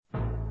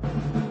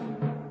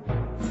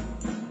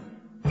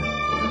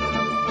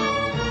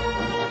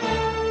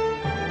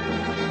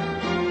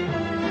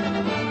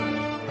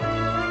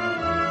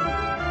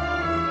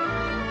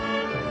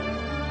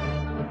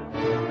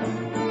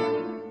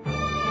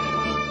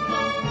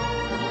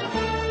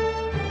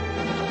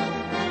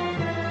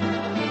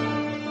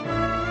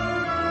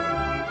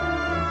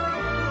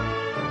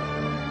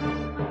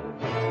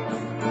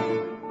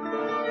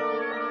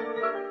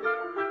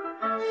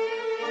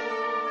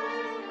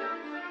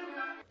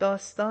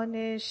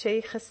داستان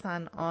شیخ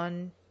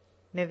صنعان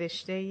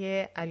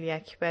نوشته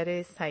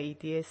اکبر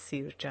سعیدی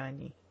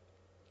سیرجانی،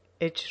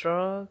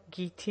 اجرا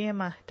گیتی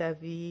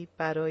مهدوی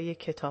برای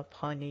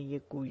کتابخانه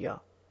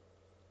گویا.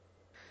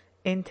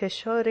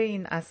 انتشار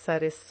این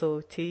اثر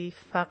صوتی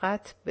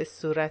فقط به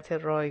صورت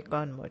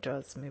رایگان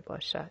مجاز می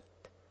باشد.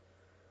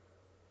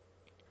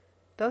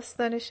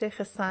 داستان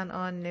شیخ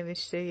صنعان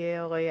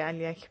نوشته آقای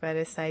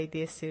اکبر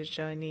سعیدی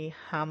سیرجانی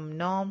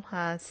همنام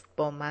هست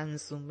با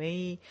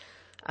منظومه‌ای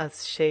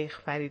از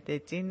شیخ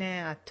فریدالدین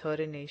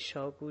عطار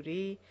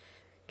نیشابوری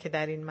که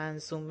در این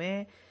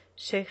منظومه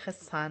شیخ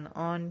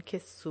صنعان که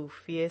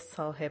صوفی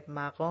صاحب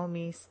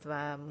مقامی است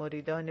و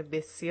مریدان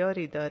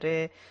بسیاری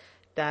داره،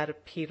 در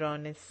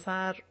پیرانه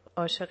سر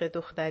عاشق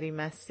دختری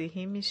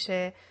مسیحی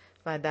میشه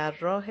و در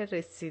راه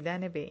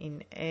رسیدن به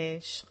این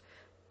عشق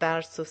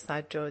درس و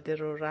سجاده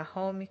رو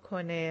رها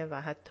میکنه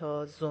و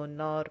حتی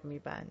زنار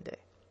میبنده.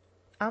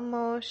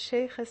 اما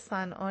شیخ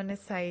صنعان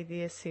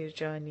سعیدی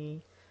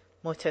سیرجانی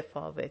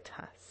متفاوت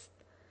هست.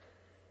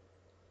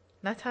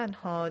 نه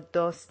تنها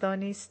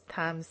داستانی است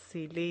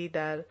تمثیلی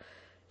در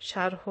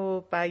شرح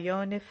و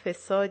بیان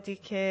فسادی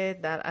که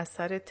در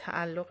اثر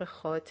تعلق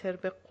خاطر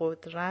به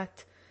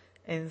قدرت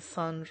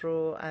انسان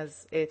رو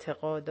از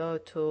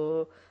اعتقادات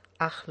و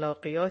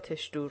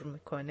اخلاقیاتش دور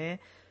میکنه،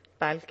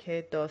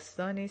 بلکه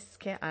داستانی است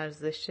که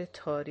ارزش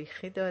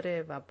تاریخی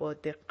داره و با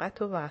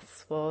دقت و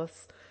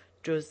وسواس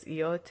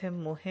جزئیات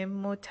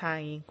مهم و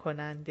تعیین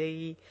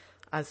کننده‌ای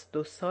از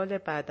 2 سال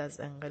بعد از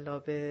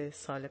انقلاب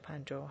سال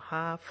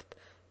 57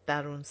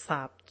 در اون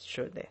ثبت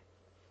شده.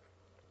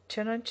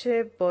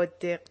 چنانچه با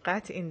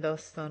دقت این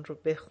داستان رو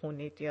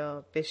بخونید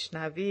یا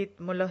بشنوید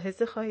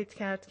ملاحظه خواهید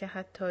کرد که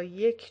حتی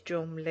یک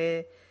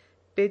جمله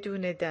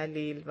بدون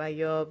دلیل و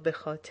یا به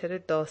خاطر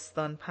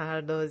داستان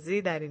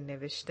پردازی در این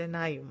نوشته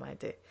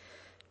نیومده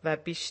و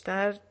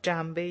بیشتر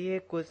جنبه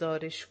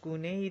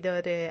گزارشگونه‌ای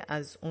داره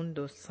از اون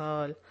 2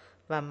 سال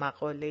و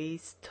مقاله‌ای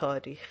است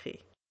تاریخی.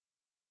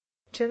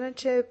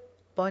 چنانچه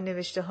با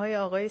نوشته های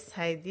آقای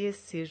سعیدی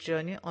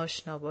سیرجانی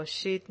آشنا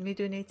باشید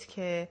میدونید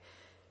که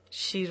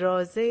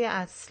شیرازه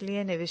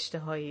اصلی نوشته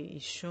های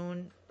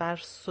ایشون بر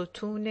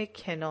ستون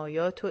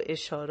کنایات و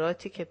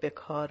اشاراتی که به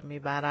کار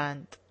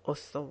میبرند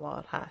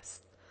استوار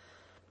هست.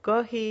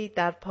 گاهی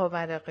در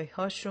پاورقی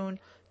هاشون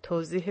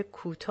توضیح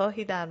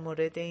کوتاهی در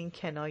مورد این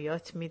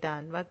کنایات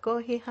میدن و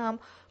گاهی هم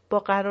با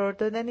قرار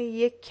دادن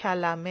یک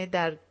کلمه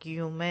در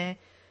گیومه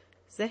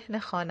ذهن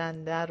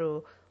خواننده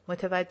رو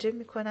متوجه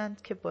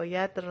میکنند که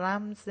باید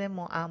رمز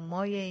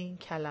معمای این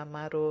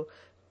کلمه رو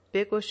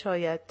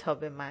بگشاید تا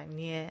به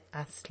معنی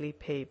اصلی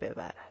پی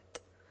ببرد.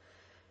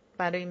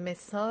 برای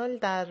مثال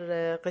در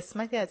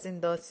قسمتی از این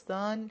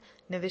داستان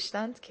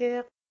نوشتند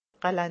که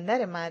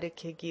قلندر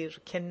معرکه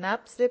گیر که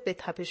نبض به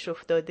تپش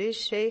افتاده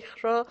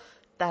شیخ را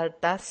در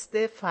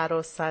دست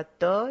فراست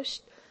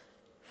داشت،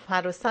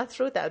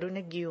 فراست رو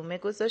درون گیومه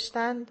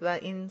گذاشتند و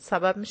این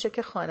سبب میشه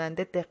که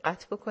خواننده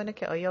دقت بکنه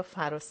که آیا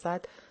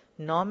فراست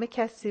نام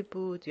کسی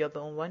بود یا به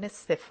عنوان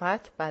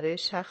صفت برای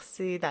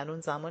شخصی در اون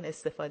زمان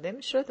استفاده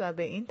میشد و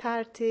به این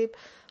ترتیب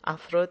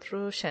افراد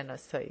رو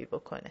شناسایی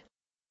بکنه.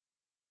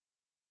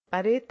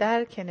 برای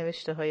درک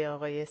نوشته های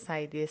آقای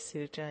سعیدی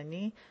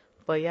سیرجانی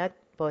باید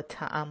با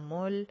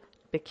تأمل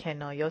به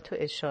کنایات و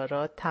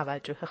اشارات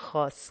توجه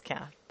خاص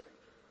کرد.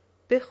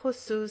 به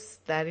خصوص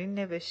در این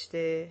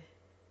نوشته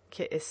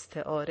که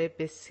استعاره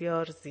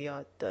بسیار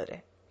زیاد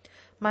داره.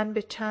 من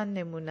به چند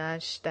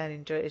نمونهش در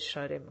اینجا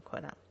اشاره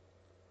میکنم.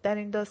 در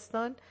این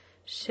داستان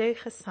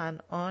شیخ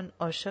صنعان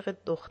عاشق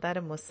دختر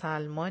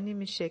مسلمانی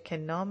میشه که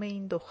نام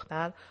این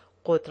دختر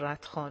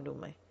قدرت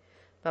خانومه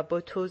و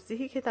با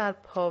توضیحی که در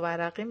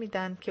پاورقی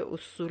میدن که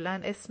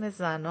اصولاً اسم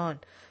زنان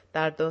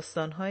در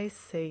داستانهای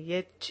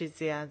سید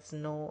چیزی از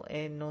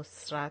نوع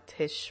نصرت،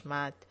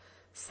 حشمت،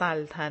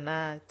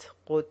 سلطنت،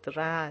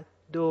 قدرت،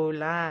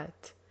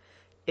 دولت،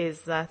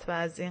 عزت و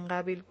از این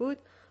قبیل بود،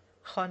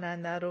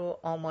 خواننده رو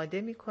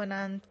آماده می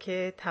کنند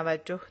که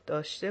توجه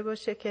داشته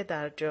باشه که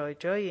در جای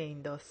جای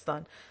این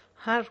داستان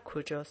هر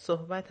کجا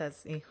صحبت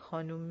از این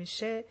خانوم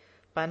میشه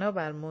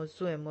بنابر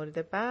موضوع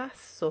مورد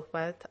بحث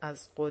صحبت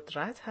از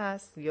قدرت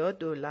هست یا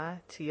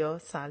دولت یا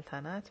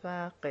سلطنت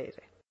و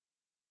غیره.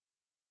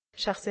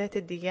 شخصیت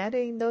دیگر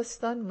این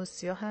داستان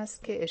موسیو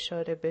هست که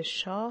اشاره به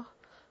شاه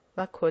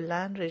و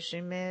کلاً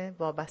رژیم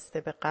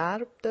وابسته به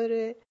غرب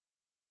داره.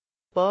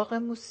 باغ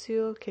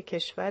موسیو که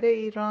کشور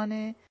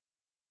ایرانه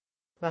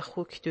و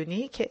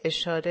خوکدونی که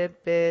اشاره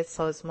به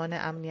سازمان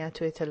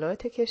امنیت و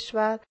اطلاعات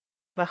کشور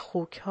و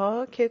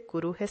خوکها که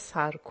گروه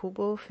سرکوب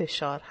و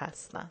فشار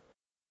هستند.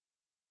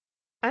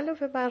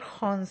 علاوه بر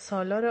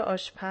خانسالار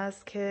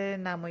آشپز که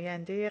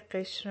نماینده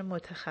قشر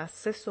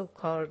متخصص و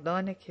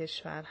کاردان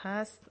کشور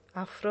هست،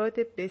 افراد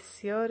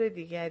بسیار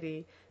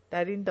دیگری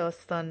در این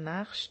داستان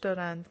نقش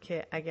دارند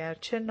که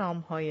اگرچه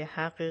نامهای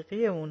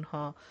حقیقی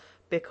اونها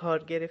به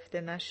کار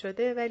گرفته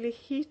نشده ولی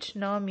هیچ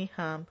نامی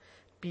هم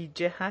بی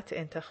جهت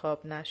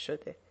انتخاب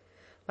نشده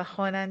و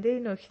خواننده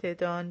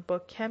نکته‌دان با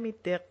کمی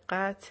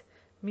دقت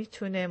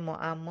میتونه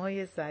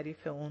معمای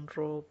ظریف اون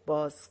رو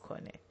باز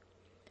کنه.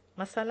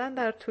 مثلا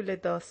در طول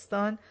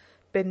داستان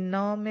به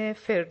نام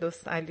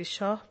فردوس علی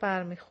شاه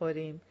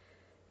برمیخوریم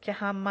که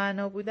هم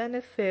معنا بودن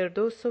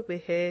فردوس و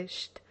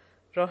بهشت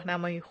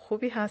راهنمایی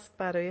خوبی هست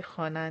برای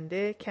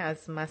خواننده که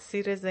از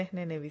مسیر ذهن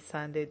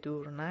نویسنده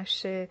دور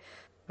نشه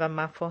و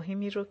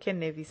مفاهیمی رو که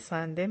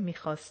نویسنده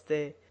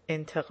میخواسته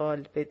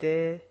انتقال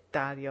بده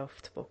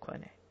دریافت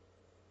بکنه.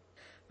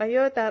 و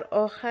یا در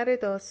آخر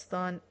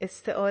داستان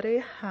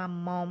استعاره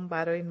حمام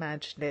برای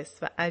مجلس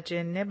و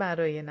اجنه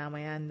برای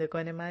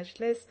نمایندگان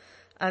مجلس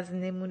از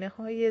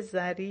نمونه‌های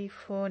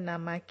ظریف و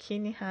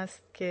نمکینی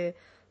هست که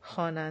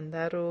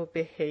خواننده رو به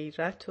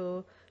حیرت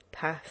و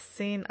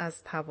تحسین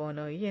از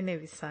توانایی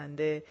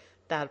نویسنده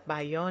در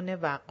بیان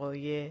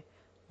وقایع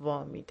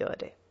وامی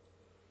داره.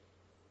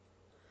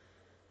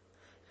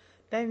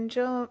 در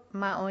اینجا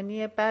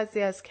معانی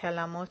بعضی از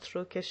کلمات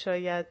رو که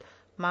شاید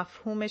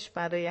مفهومش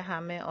برای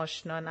همه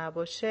آشنا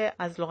نباشه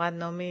از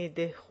لغتنامه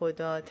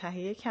دهخدا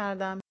تهیه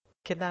کردم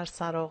که در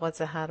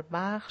سرآغاز هر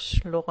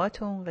بخش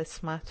لغات اون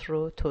قسمت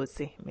رو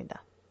توضیح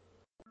میدم.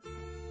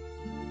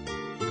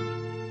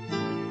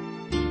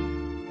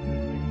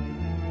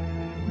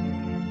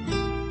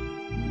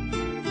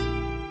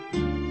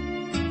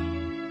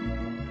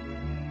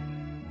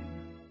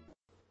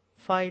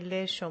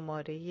 فایل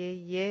شماره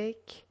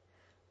 1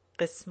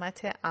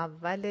 قسمت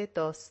اول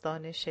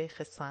داستان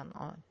شیخ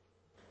صنعان.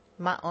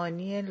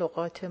 معانی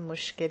لغات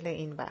مشکل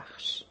این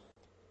بخش: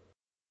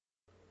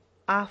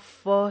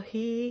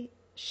 افواهی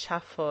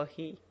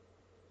شفاهی،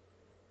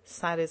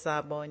 سر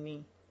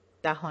زبانی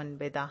دهان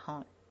به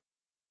دهان،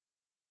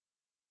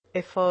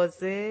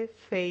 افاضه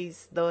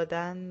فیض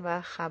دادن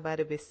و خبر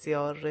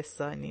بسیار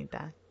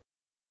رسانیدن،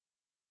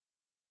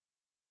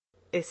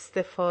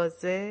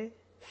 استفاضه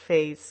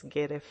فیض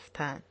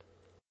گرفتن،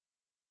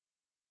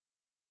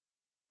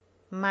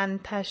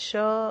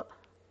 منتشا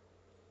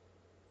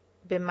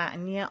به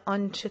معنی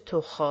آنچه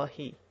تو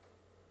خواهی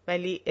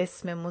ولی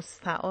اسم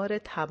مستعار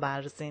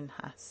تبرزین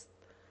هست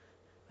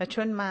و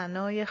چون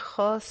معنای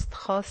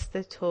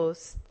خواست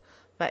توست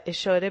و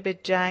اشاره به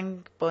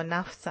جنگ با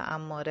نفس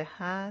اماره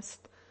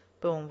هست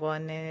به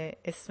عنوان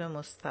اسم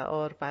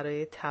مستعار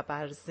برای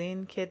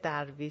تبرزین که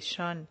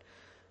درویشان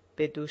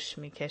به دوش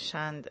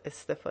میکشند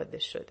استفاده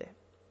شده.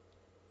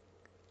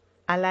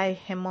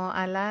 علیه ما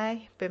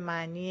علیه به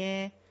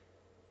معنی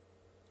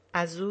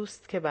از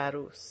اوست که بر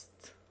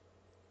اوست،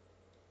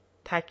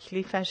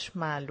 تکلیفش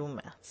معلوم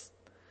است،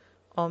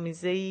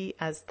 آمیزه‌ای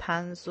از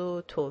طنز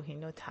و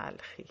توهین و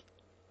تلخی.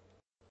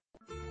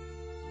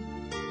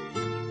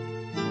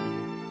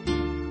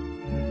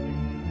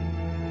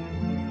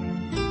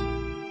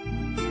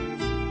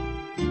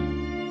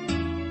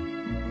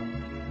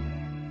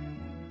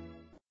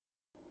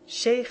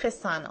 شیخ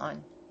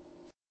صنعان: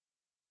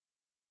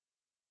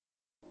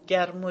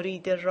 گر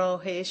مرید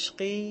راه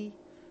عشقی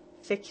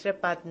فکر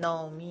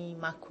بدنامی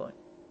مکن.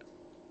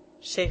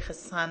 شیخ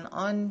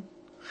صنعان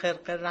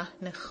خرقه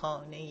رهن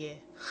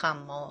خانه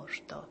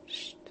خمار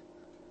داشت.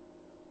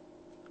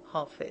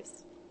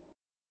 حافظ.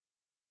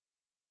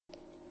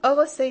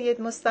 آقا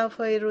سید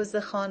مصطفی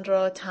روزخان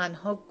را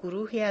تنها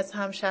گروهی از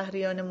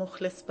همشهریان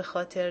مخلص به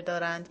خاطر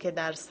دارند که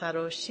در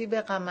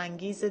سراشیب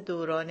غم‌انگیز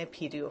دوران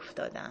پیری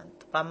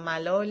افتادند و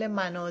ملال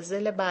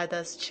منازل بعد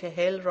از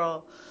 40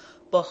 را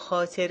با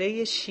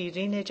خاطره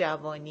شیرین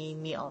جوانی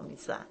می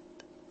آمیزند.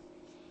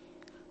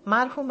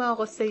 مرحوم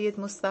آقا سید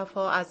مصطفی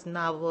از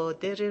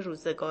نوادر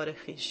روزگار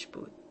خیش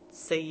بود.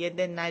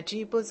 سید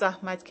نجیب و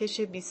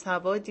زحمتکش بی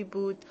سوادی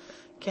بود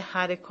که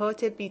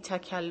حرکات بی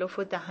تکلف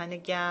و دهن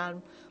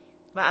گرم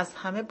و از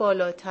همه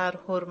بالاتر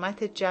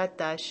حرمت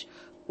جدش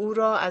او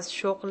را از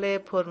شغل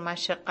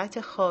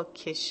پرمشقت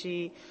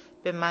خاککشی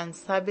به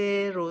منصب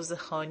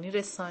روزخوانی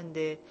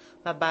رسانده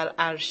و بر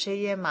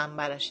عرشه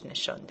منبرش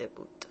نشانده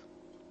بود.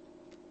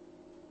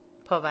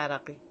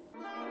 پاورقی.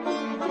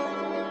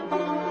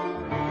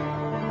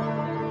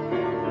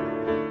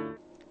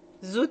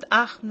 زود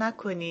اخم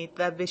نکنید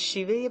و به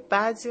شیوه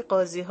بعضی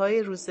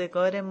قاضی‌های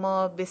روزگار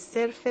ما به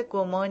صرف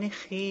گمان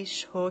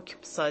خیش حکم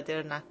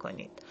صادر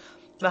نکنید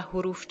و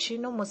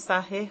حروفچین و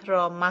مصحح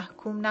را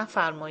محکوم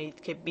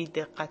نفرمایید که بی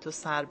دقت و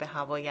سر به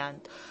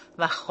هوایند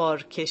و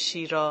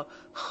خارکشی را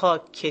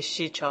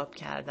خاککشی چاپ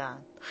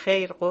کردند.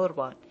 خیر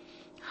قربان،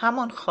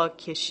 همان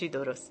خاککشی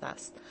درست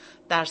است.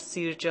 در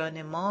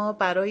سیرجان ما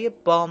برای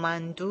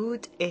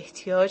بامندود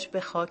احتیاج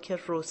به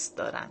خاک رست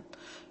دارند.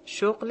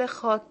 شغل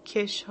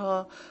خاککش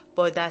ها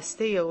با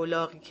دسته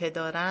اولاغی که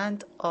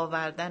دارند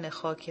آوردن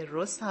خاک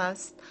رس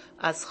است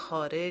از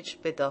خارج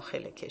به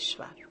داخل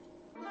کشور.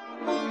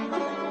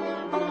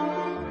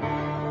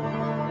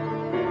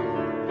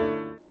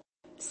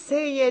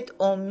 سید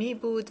امی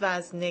بود و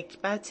از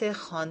نکبت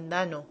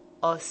خواندن و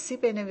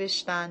آسیب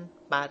نوشتن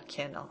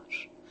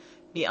برکنار.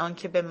 بی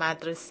آنکه به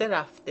مدرسه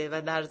رفته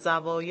و در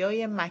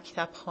زوایای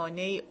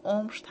مکتبخانه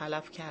عمر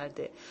تلف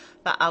کرده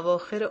و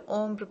اواخر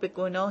عمر به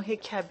گناه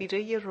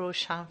کبیره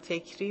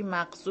روشنفکری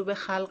مغضوب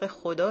خلق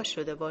خدا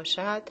شده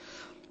باشد،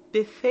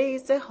 به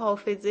فیض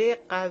حافظه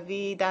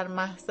قوی در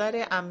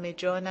محضر عمه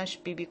جانش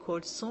بیبی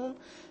کلثوم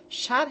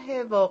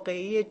شرح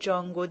واقعی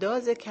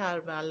جانگداز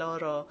کربلا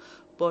را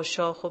با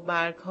شاخ و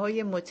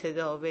برگ‌های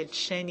متداول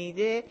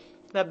شنیده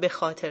و به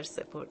خاطر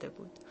سپرده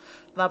بود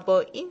و با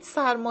این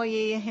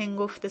سرمایه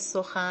هنگفت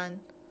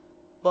سخن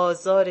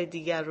بازار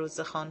دیگر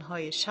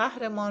روزخوان‌های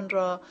شهرمان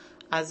را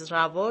از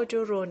رواج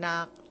و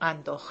رونق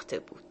انداخته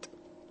بود.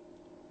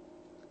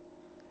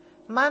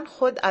 من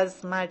خود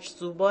از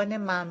مجذوبان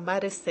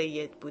منبر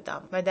سید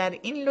بودم و در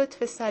این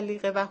لطف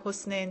سلیقه و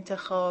حسن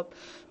انتخاب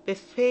به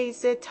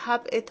فیض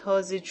طبع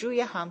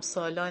تازه‌جوی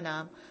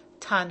همسالانم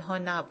تنها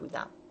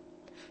نبودم.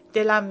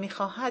 دلم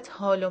می‌خواهد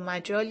حال و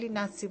مجالی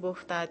نصیب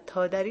افتد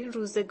تا در این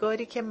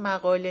روزگاری که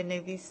مقاله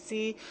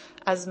نویسی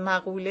از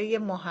مقوله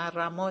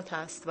محرمات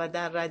است و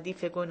در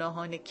ردیف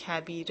گناهان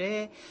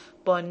کبیره،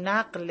 با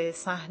نقل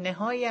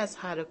صحنه‌هایی از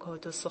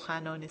حرکات و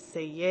سخنان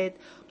سید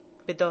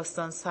به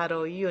داستان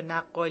سرایی و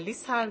نقالی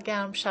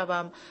سرگرم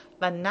شوم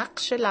و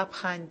نقش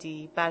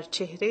لبخندی بر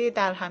چهره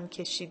درهم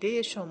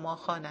کشیده شما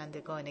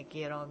خوانندگان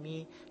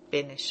گرامی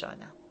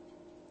بنشانم.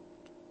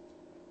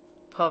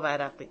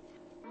 پاورقی.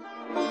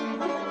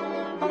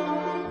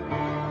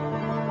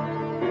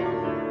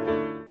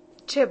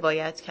 چه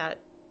باید کرد؟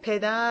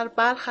 پدر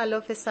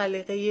برخلاف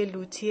سلیقه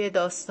لوطی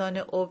داستان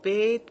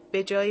عبید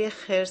به جای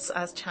خرس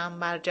از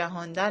چنبر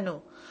جهاندن و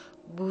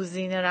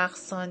بوزینه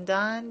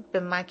رقصاندن به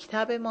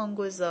مکتب من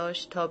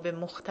گذاشت تا به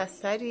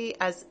مختصری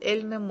از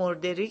علم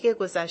مردریگ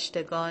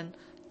گذشتگان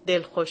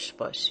دلخوش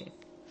باشیم.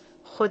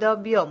 خدا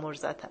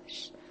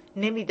بیامرزتش.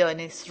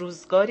 نمیدانست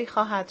روزگاری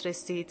خواهد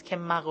رسید که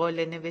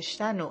مقاله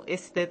نوشتن و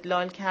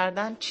استدلال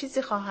کردن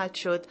چیزی خواهد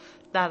شد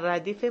در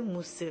ردیف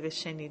موسیقی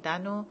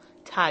شنیدن و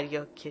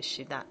تریاک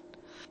کشیدن.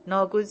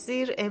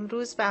 ناگزیر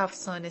امروز به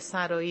افسانه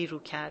سرایی رو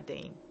کرده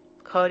ایم.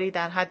 کاری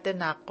در حد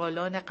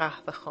نقالان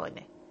قهوه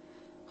خانه.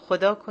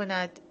 خدا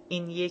کند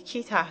این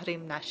یکی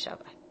تحریم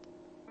نشود.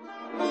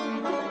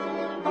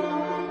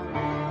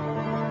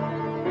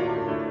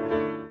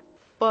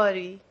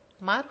 باری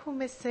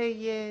مرحوم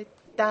سید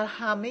در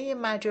همه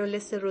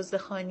مجالس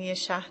روزخوانی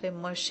شهر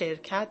ما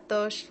شرکت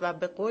داشت و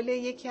به قول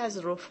یکی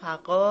از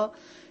رفقا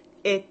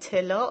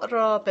اطلاع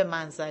را به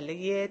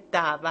منزله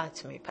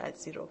دعوت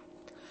می‌پذیرفت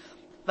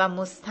و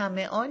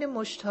مستمعان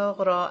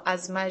مشتاق را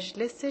از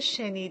مجلس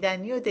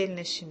شنیدنی و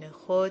دلنشین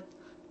خود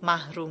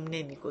محروم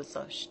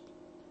نمی‌گذاشت.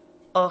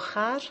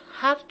 آخر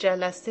هر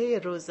جلسه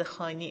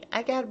روزخوانی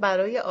اگر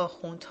برای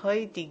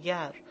آخوندهای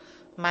دیگر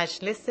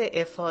مجلس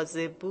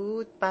افاضه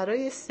بود،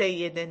 برای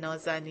سید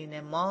نازنین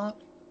ما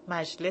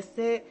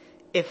مجلس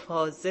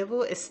افاضه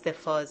و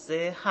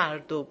استفاضه هر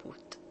دو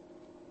بود.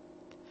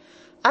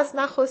 از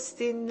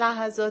نخستین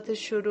لحظات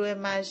شروع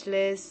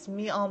مجلس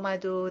می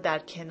آمد و در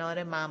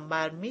کنار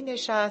منبر می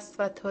نشست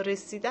و تا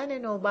رسیدن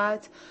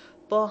نوبت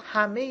با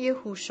همه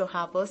هوش و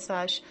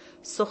حواسش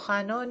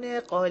سخنان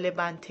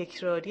غالباً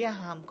تکراری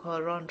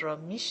همکاران را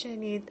می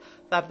شنید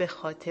و به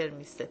خاطر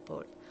می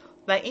سپرد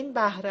و این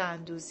بهره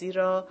اندوزی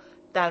را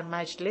در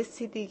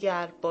مجلسی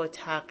دیگر با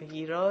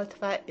تغییرات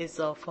و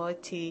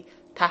اضافاتی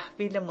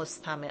تحویل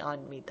مستمعان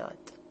می داد.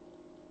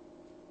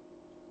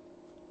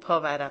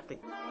 پاورقی.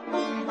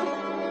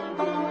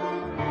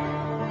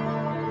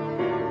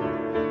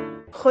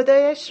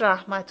 خدایش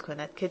رحمت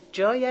کند که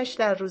جایش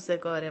در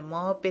روزگار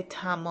ما به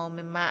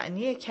تمام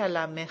معنی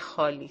کلمه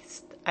خالی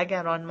است.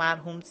 اگر آن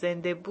مرحوم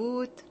زنده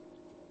بود،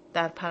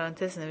 در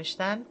پرانتز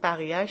نوشتن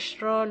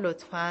بقیه‌اش را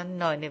لطفاً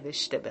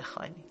نانوشته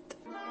بخوانید.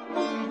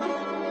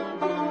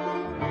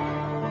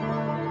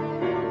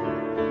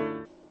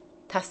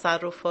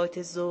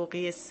 تصرفات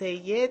ذوقی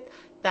سید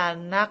در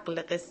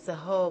نقل قصه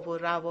ها و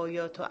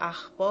روایات و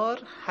اخبار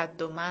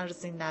حد و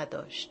مرزی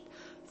نداشت،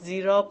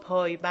 زیرا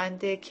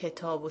پایبند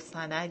کتاب و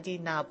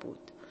سندی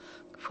نبود.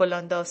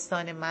 فلان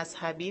داستان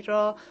مذهبی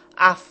را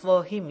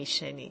افواهی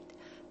میشنید،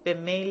 به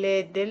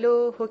میل دل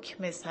و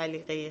حکم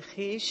سلیقه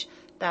خیش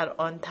در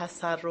آن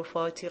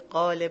تصرفاتی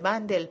غالباً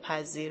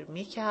دلپذیر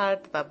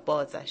میکرد و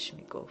بازش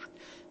میگفت،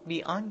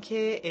 بی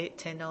آنکه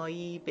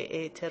اعتنایی به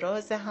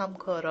اعتراض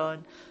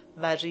همکاران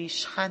و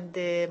ریشخند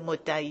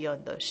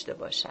مدعیان داشته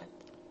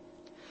باشد.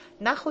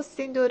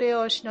 نخستین دوره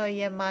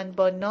آشنایی من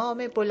با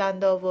نام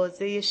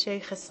بلندآوازه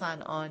شیخ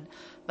صنعان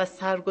و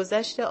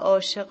سرگذشت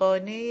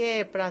عاشقانه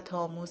عبرت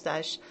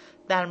آموزش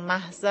در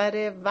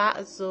محضر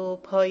وعظ و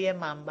پای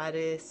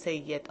منبر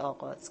سید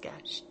آغاز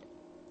گشت.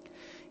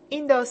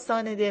 این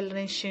داستان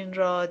دلنشین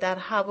را در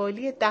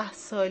حوالی 10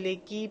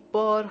 سالگی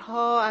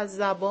بارها از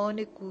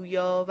زبان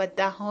گویا و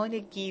دهان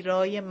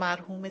گیرای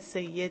مرحوم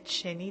سید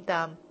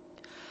شنیدم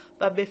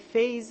و به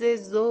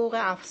فیض ذوق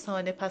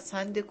افسانه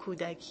پسند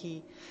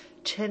کودکی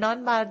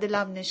چنان بر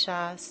دلم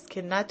نشست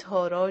که نه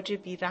تاراج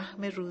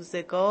بیرحم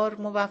روزگار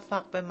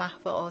موفق به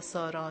محو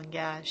آثار آن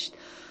گشت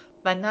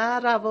و نه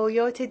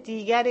روایات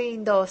دیگر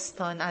این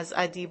داستان از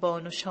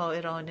ادیبان و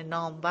شاعران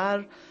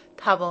نامور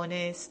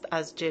توانست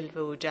از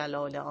جلوه و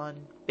جلال آن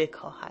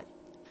بکاهد.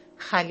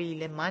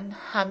 خلیل من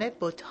همه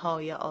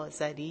بت‌های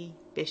آزری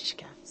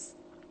بشکست.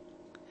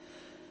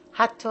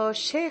 حتی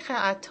شیخ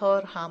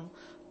عطار هم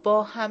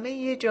با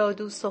همه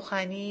جادو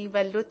سخنی و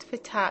لطف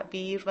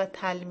تعبیر و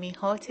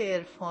تلمیحات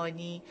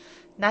عرفانی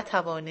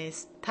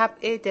نتوانست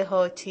طبع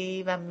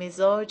دهاتی و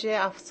مزاج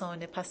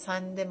افسانه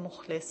پسند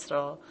مخلص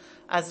را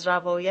از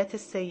روایت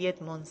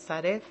سید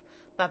منصرف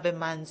و به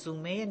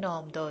منظومه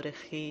نامدار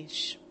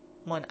خویش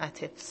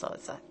منعطف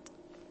سازد.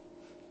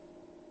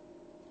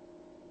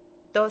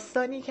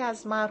 داستانی که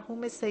از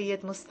مرحوم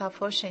سید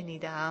مصطفی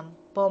شنیدم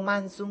با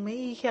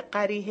منظومه‌ای که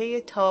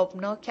قریحه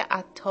تابناک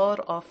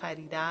عطار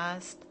آفریده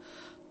است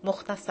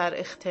مختصر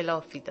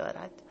اختلافی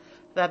دارد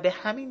و به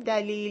همین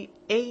دلیل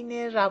عین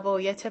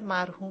روایت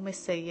مرحوم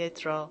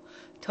سید را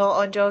تا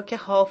آنجا که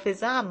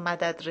حافظه‌ام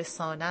مدد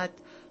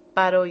رساند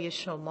برای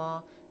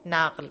شما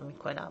نقل می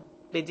کنم،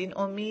 بدین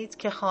امید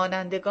که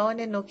خوانندگان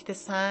نکته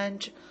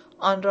سنج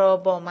آن را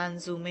با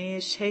منظومه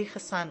شیخ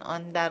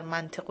صنعان در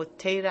منطق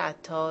الطیر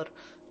عطار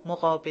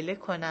مقابله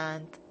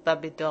کنند و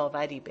به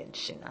داوری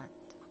بنشینند.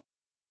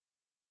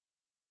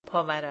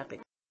 پاورقی.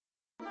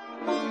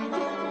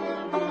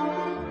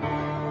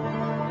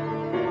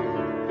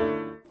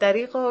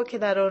 دریغا که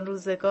در آن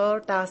روزگار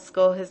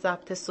دستگاه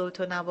ضبط صوت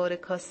و نوار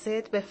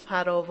کاست به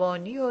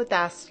فراوانی و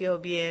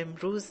دستیابی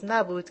امروز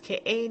نبود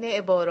که عین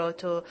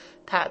عبارات و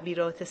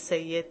تعبیرات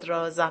سید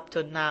را ضبط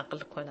و نقل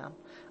کنم،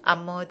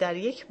 اما در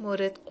یک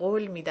مورد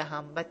قول می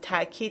دهم و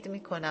تأکید می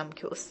کنم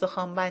که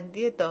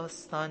استخوان‌بندی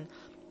داستان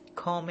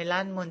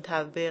کاملا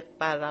منطبق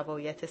بر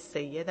روایت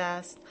سید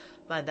است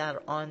و در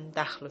آن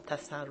دخل و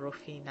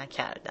تصرفی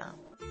نکردم.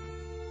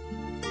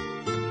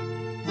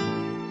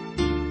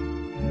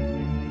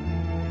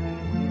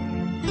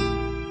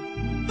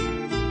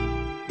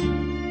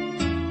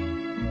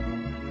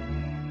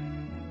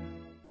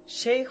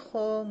 شیخ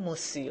و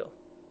موسیو.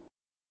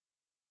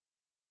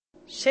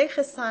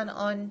 شیخ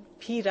صنعان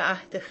پیر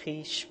عهد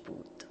خویش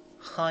بود.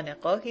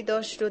 خانقاهی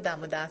داشت و دم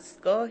و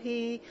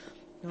دستگاهی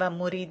و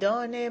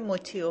مریدان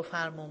مطیع و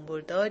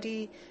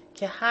فرمانبرداری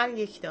که هر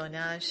یک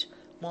دانش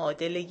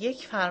معادل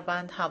 1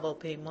 فروند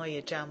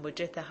هواپیمای جنب و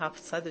جت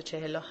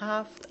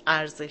 747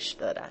 ارزش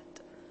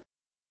دارد.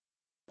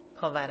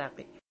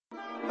 پاورقی.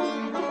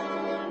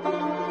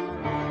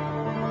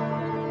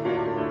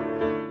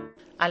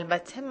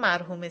 البته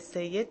مرحوم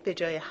سید به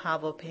جای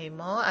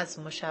هواپیما از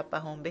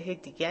مشبه به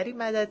دیگری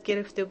مدد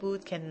گرفته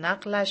بود که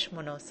نقلش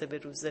مناسب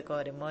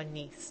روزگار ما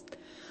نیست.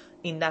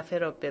 این دفعه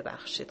را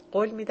ببخشید،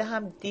 قول می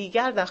دهم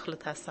دیگر دخل و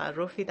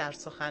تصرفی در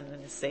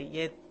سخنان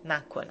سید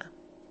نکنم.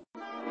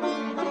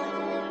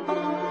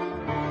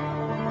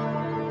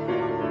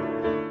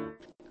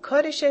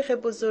 کار شیخ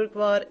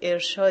بزرگوار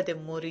ارشاد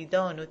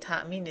مریدان و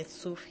تأمین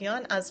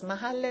صوفیان از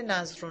محل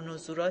نظر و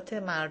نظورات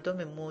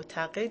مردم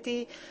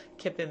معتقدی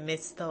که به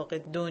مصداق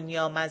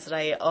دنیا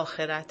مزرعه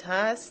آخرت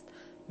است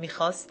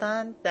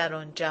می‌خواستند در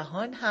آن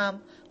جهان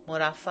هم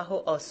مرفه و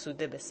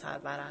آسوده به سر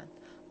برند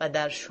و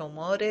در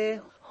شمار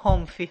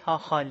هم فیها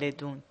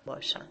خالدون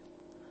باشند.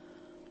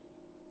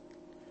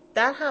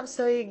 در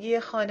همسایگی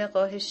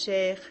خانقاه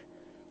شیخ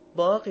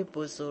باغی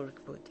بزرگ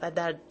بود و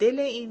در دل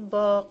این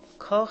باغ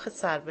کاخ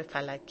سر به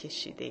فلک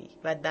کشیده‌ای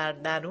و در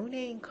درون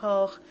این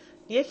کاخ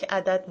یک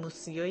عدد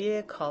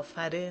موسیوی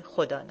کافر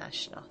خدا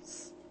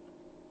نشناس.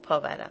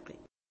 پاورقی.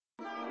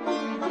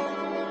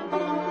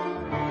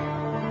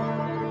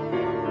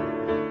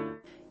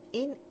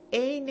 این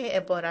عین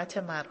عبارت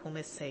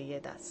مرحوم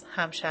سید است.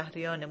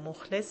 همشهریان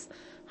مخلص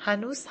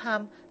هنوز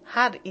هم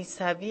هر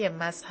عیسوی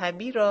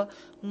مذهبی را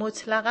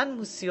مطلقاً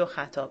موسیو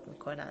خطاب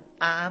می‌کنند،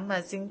 اعم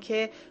از این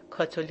که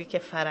کاتولیک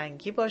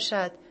فرنگی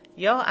باشد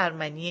یا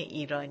ارمنی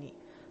ایرانی،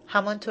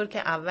 همانطور که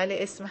اول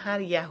اسم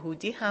هر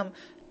یهودی هم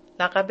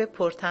لقب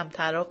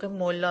پرطمطراق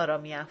ملا را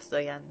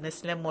می‌افزایند،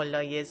 مثل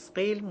ملا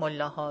یزقیل،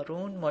 ملا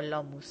هارون،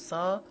 ملا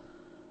موسی.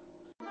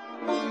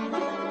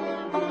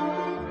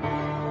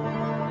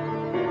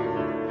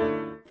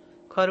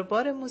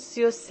 کاروبار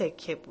موسیو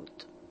سکه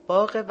بود.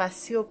 باغ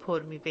وسیع و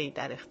پرمیوه‌ای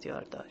در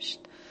اختیار داشت.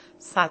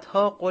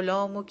 صدها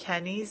غلام و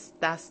کنیز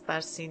دست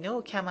بر سینه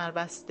و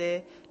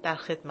کمربسته در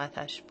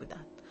خدمتش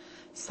بودند.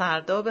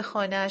 سرداب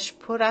خانه‌اش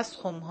پر از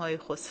خم‌های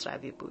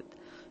خسروی بود.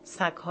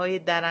 سگ‌های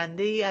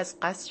درنده‌ای از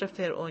قصر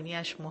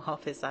فرعونیش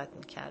محافظت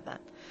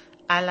می‌کردند.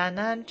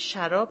 علناً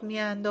شراب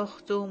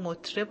می‌انداخت و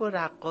مطرب و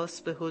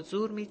رقاص به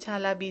حضور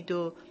می‌طلبید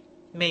و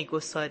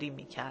میگساری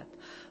می‌کرد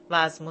و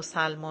از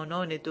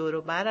مسلمانان دور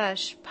و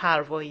برش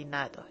پروایی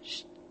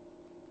نداشت.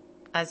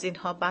 از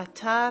اینها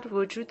بدتر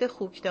وجود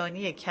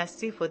خوکدانی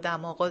کثیف و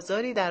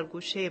دماغ‌آزاری در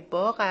گوشه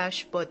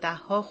باغش با 10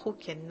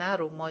 خوک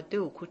نر و ماده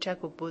و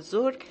کوچک و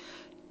بزرگ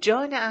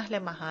جان اهل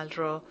محل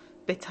را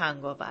به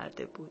تنگ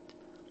آورده بود.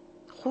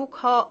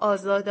 خوک‌ها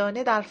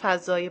آزادانه در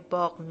فضای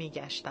باغ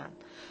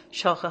می‌گشتند.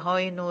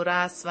 شاخه‌های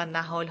نورس و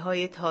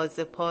نهال‌های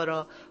تازه پا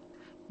را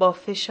با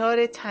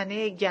فشار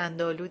تنه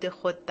گندآلود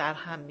خود در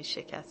هم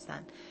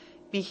می‌شکستند.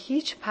 بی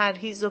هیچ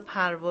پرهیز و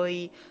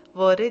پروایی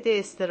وارد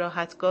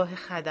استراحتگاه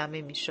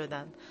خدمه می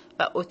شدند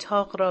و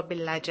اتاق را به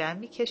لجن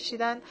می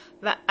کشیدند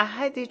و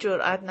احدی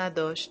جرأت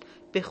نداشت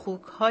به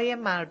خوک‌های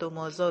مردم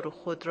آزار و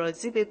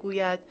خودرازی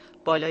بگوید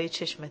بالای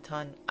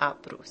چشمتان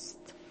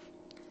ابروست.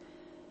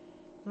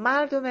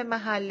 مردم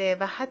محله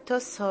و حتی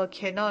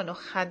ساکنان و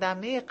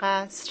خدمه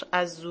قصر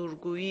از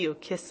زورگویی و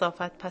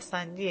کثافت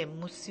پسندی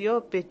موسیو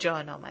به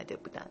جان آمده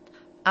بودند،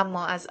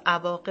 اما از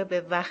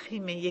عواقب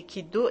وخیم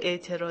یکی دو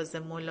اعتراض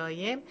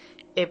ملایم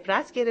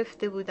عبرت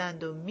گرفته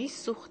بودند و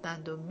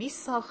میسوختند و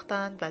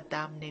میساختند و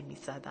دم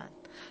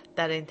نمیزدند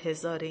در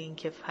انتظار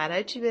اینکه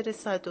فرجی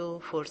برسد و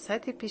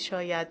فرصتی پیش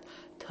آید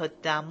تا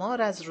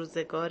دمار از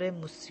روزگار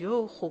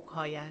موسیو و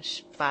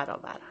خوکهایش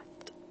برآورد.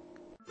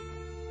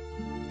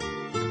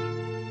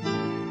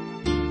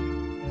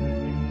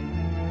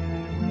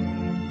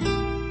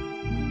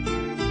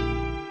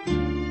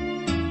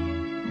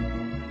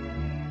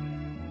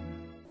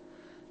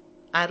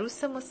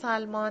 عروس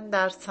مسلمان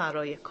در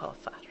سرای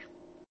کافر.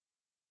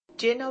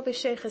 جناب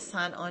شیخ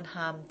صنعان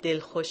هم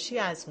دلخوشی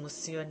از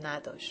موسیو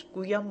نداشت.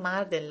 گویا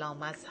مرد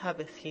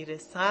لامذهب خیره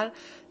سر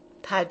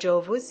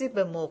تجاوزی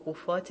به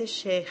موقوفات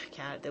شیخ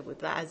کرده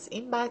بود و از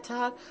این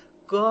بدتر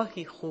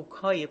گاهی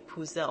خوکهای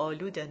پوزه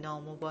آلود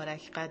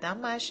نامبارک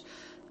قدمش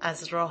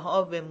از راه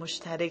آب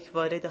مشترک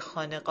وارد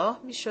خانقاه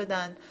می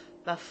شدند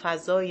و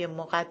فضای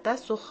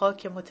مقدس و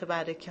خاک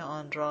متبرک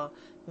آن را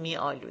می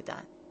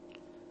آلودند.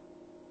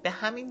 به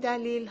همین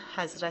دلیل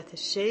حضرت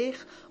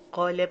شیخ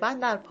غالباً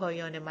در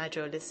پایان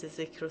مجالس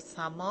ذکر و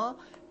سما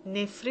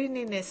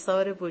نفرینی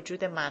نثار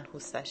وجود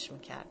منحوسش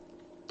میکرد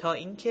تا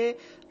اینکه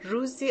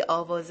روزی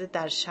آوازه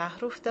در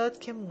شهر افتاد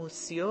که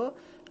موسیو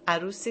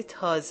عروسی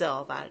تازه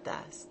آورده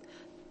است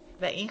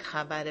و این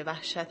خبر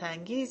وحشت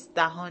انگیز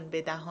دهان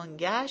به دهان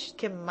گشت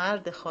که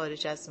مرد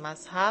خارج از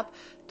مذهب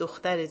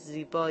دختر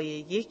زیبای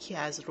یکی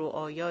از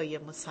رعایای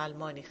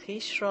مسلمان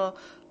خویش را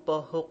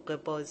با حق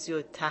بازی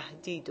و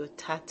تهدید و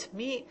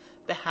تطمیع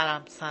به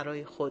حرم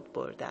سرای خود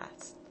برده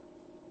است.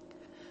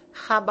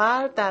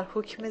 خبر در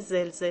حکم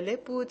زلزله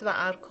بود و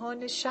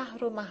ارکان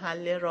شهر و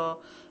محله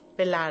را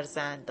به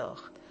لرزه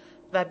انداخت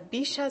و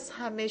بیش از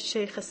همه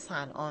شیخ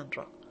صنعان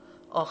را.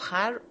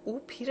 آخر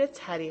او پیر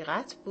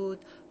طریقت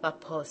بود و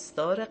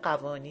پاسدار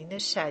قوانین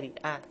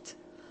شریعت.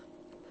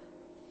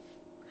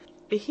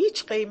 به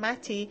هیچ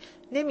قیمتی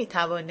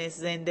نمیتوانست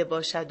زنده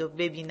باشد و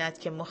ببیند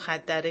که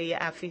مخدره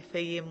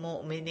عفیفه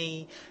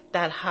مؤمنه‌ای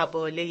در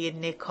حواله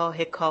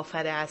نکاح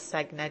کافر از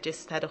سگ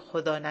نجستر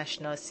خدا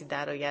نشناسی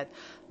درآید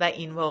و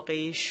این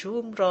واقعه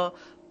شوم را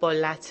با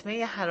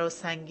لطمه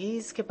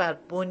هراسانگیز که بر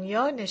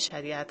بنیان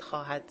شریعت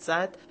خواهد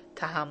زد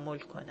تحمل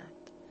کند.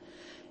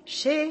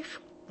 شیخ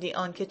بی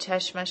آنکه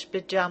چشمش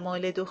به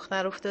جمال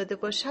دختر افتاده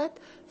باشد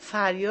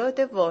فریاد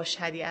وا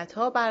شریعت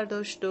ها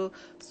برداشت و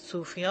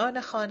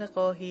صوفیان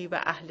خانقاهی و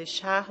اهل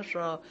شهر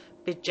را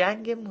به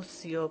جنگ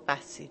موسیو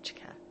بسیج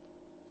کرد.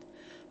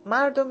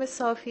 مردم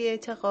صافی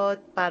اعتقاد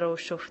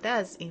برآشفته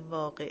از این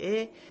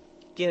واقعه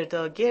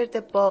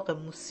گرداگرد باغ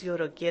موسیو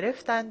را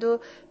گرفتند و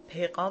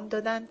پیغام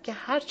دادند که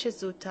هرچه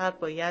زودتر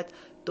باید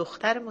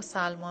دختر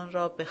مسلمان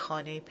را به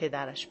خانه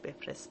پدرش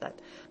بفرستد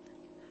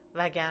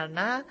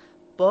وگرنه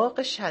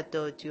باغ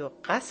شدادی و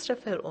قصر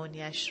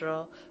فرعونیش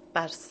را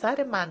بر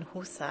سر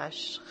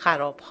منحوسش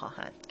خراب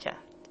خواهند کرد.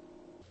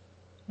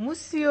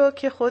 موسیو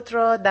که خود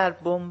را در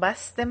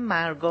بنبست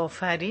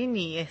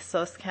مرگ‌آفرینی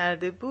احساس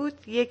کرده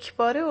بود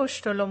یکباره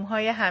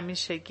اشتلم‌های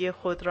همیشگی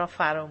خود را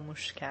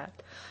فراموش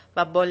کرد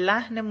و با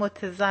لحن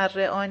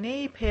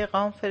متضرعانه‌ای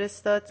پیغام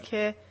فرستاد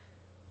که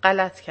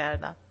غلط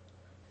کردم.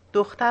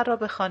 دختر را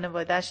به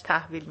خانواده‌اش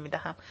تحویل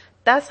می‌دهم.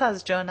 دست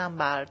از جانم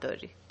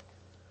بردارید.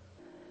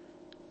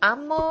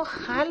 اما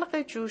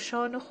خلق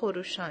جوشان و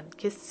خروشان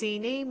که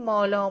سینه‌ای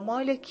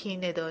مالامال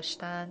کینه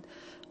داشتند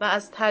و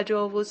از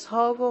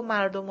تجاوزها و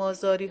مردم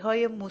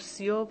آزاری‌های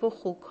موسیو و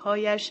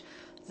خوکهایش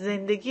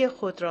زندگی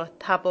خود را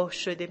تباه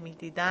شده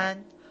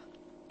می‌دیدند،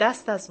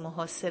 دست از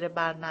محاصره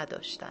بر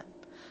نداشتند.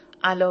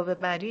 علاوه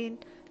بر این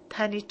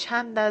تنی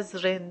چند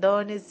از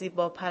رندان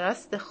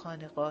زیباپرست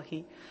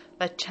خانقاهی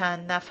و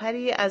چند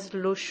نفری از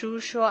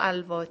لشوش و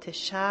الوات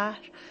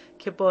شهر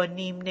که با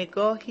نیم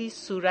نگاهی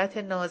صورت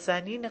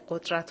نازنین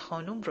قدرت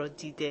خانم را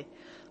دیده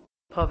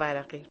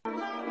پاورقی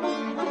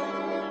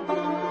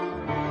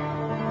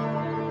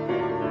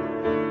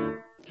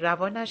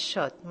روانش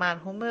شاد.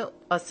 مرحوم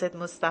آسد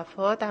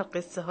مصطفی در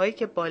قصه هایی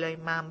که بالای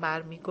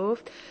منبر می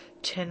گفت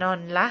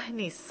چنان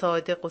لحنی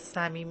صادق و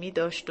صمیمی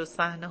داشت و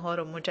صحنه ها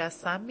را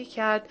مجسم می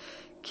کرد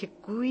که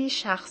گویی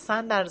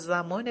شخصا در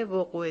زمان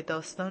وقوع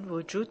داستان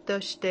وجود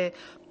داشته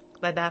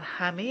و در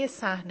همه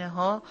صحنه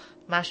ها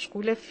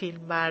مشغول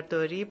فیلم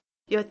برداری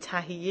یا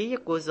تهیه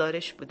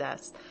گزارش بوده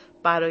است.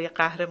 برای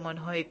قهرمان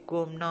های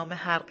گمنام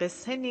هر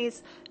قصه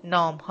نیز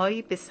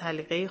نامهایی به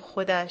سلیقه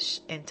خودش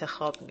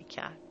انتخاب می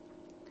کرد.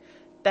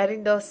 در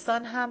این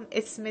داستان هم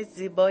اسم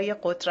زیبای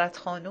قدرت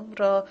خانم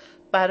را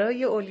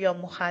برای اولیا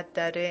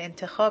مخدره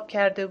انتخاب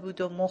کرده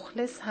بود و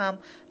مخلص هم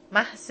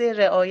محض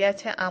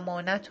رعایت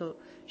امانت و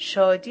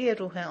شادی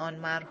روح آن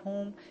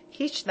مرحوم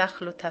هیچ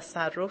دخل و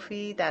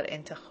تصرفی در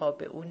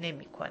انتخاب او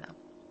نمی کنم.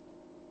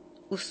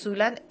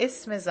 اصولاً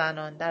اسم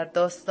زنان در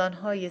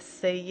داستان‌های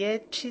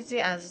سید چیزی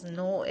از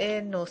نوع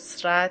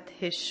نصرت،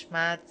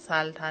 حشمت،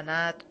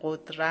 سلطنت،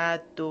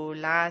 قدرت،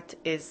 دولت،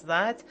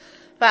 عزت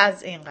و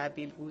از این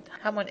قبیل بود.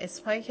 همان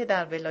اسمهایی که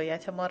در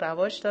ولایت ما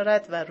رواج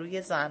دارد و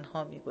روی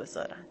زنها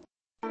می‌گذارند.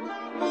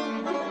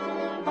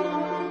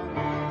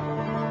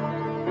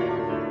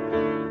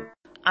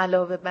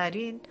 علاوه بر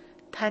این،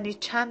 تنی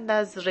چند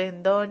از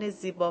رندان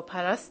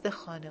زیباپرست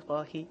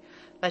خانقاهی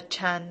و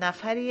چند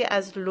نفری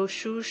از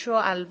لشوش و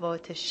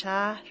الوات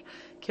شهر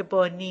که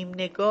با نیم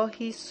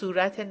نگاهی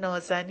صورت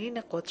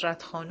نازنین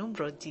قدرت خانم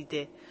را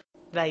دیده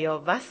و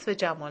یا وصف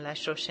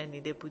جمالش را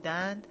شنیده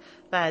بودند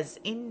و از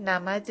این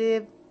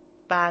نمد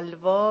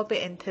بلوا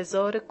به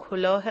انتظار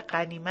کلاه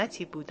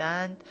غنیمتی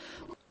بودند،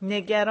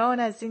 نگران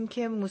از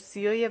اینکه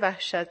موسیوی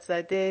وحشت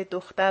زده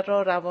دختر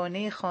را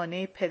روانه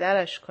خانه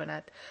پدرش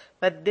کند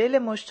و دل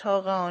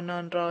مشتاق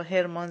آنان را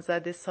حرمان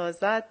زده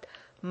سازد،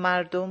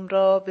 مردم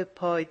را به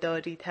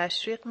پایداری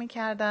تشویق می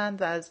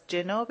کردند و از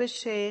جناب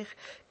شیخ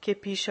که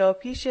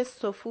پیشاپیش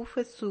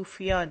صفوف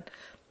صوفیان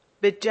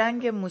به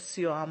جنگ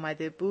موسیو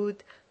آمده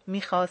بود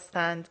می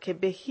خواستند که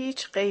به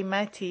هیچ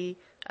قیمتی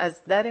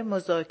از در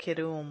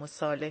مذاکره و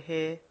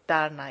مصالحه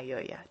در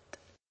نیاید.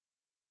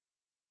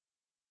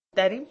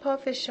 در این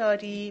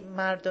پافشاری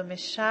مردم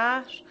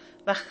شهر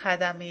و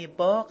خدمه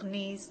باغ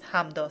نیز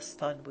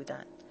همداستان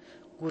بودند.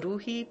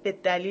 گروهی به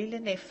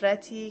دلیل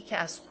نفرتی که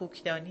از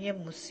خوکدانی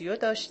موسیو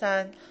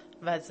داشتند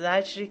و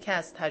زجری که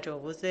از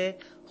تجاوز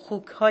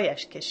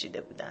خوکهایش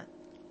کشیده بودند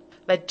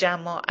و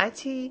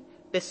جماعتی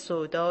به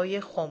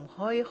سودای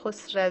خمهای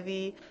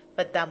خسروی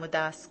و دم و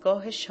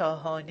دستگاه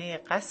شاهانه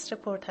قصر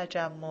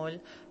پرتجمل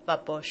و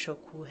با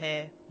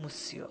شکوه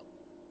موسیو.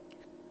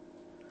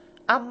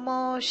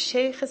 اما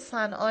شیخ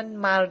صنعان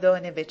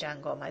مردانه به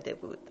جنگ آمده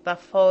بود و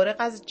فارغ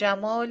از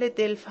جمال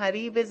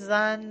دلفریب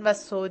زن و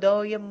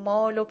سودای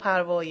مال و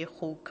پروای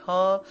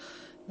خوکها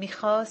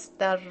میخواست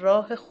در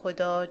راه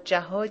خدا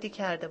جهادی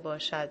کرده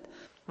باشد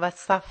و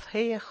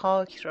صفحه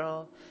خاک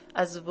را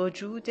از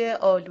وجود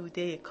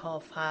آلوده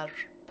کافر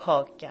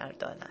پاک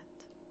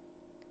گرداند.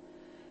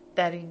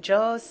 در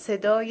اینجا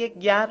صدای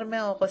گرم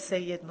آقا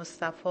سید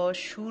مصطفی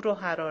شور و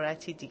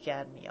حرارتی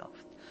دیگر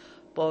می‌یافت.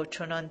 با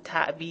چنان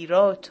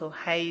تعبیرات و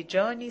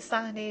هیجانی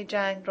صحنه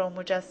جنگ را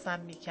مجسم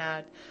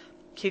می‌کرد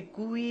که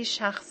گویی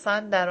شخصاً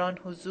در آن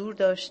حضور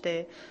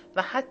داشته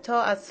و حتی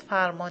از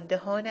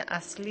فرماندهان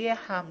اصلی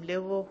حمله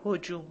و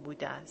هجوم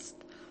بوده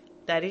است.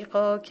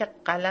 دریغا که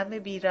قلم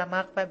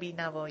بیرمق و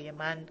بینوای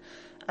من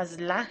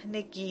از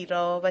لحن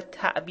گیرا و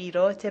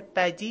تعبیرات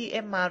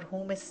بدیع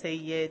مرحوم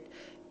سید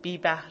بی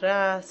بهره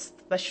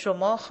است و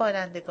شما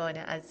خوانندگان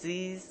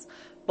عزیز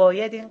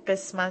باید این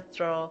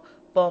قسمت را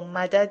با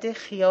مدد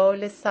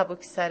خیال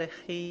سبکسر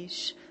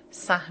خویش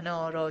صحنه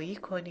آرایی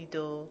کنید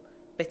و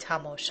به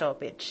تماشا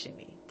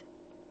بنشینید.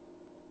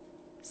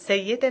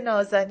 سید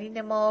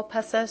نازنین ما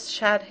پس از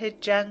شرح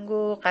جنگ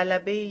و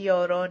غلبه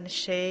یاران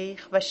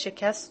شیخ و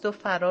شکست و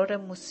فرار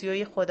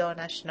موسیوی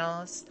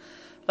خدانشناس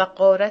و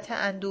غارت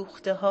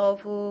اندوخته ها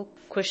و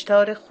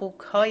کشتار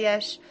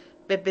خوکهایش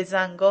به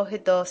بزنگاه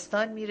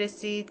داستان می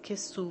رسید که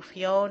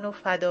صوفیان و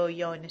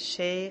فدایان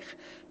شیخ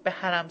به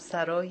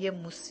حرمسرای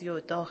موسیو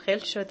داخل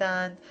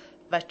شدند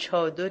و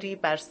چادری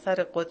بر سر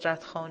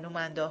قدرت خانم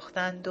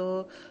انداختند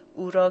و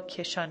او را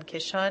کشان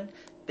کشان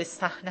به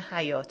صحن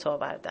حیات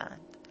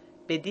آوردند،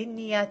 بدین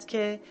نیت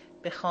که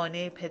به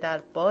خانه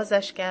پدر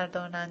بازش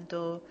گردانند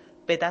و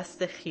به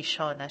دست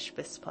خیشانش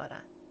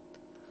بسپارند.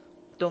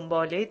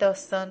 دنباله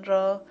داستان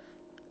را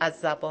از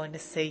زبان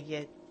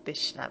سید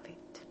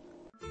بشنوید.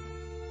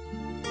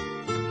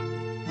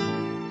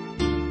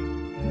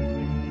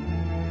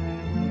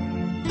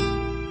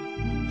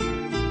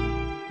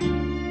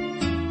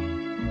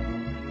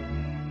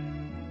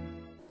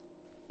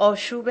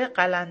 آشوب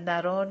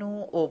قلندران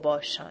و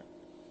اوباشان.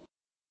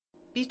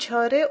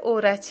 بیچاره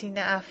عورتین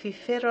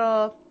عفیفه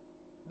را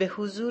به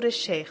حضور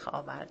شیخ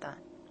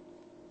آوردند.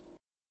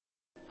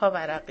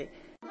 پاورقی.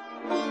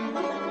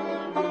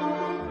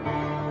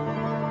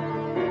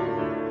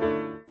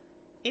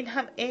 این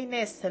هم عین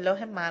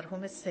اصطلاح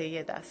مرحوم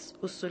سید است.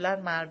 اصولا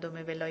مردم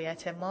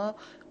ولایت ما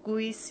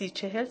گویی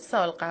 30-40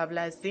 سال قبل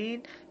از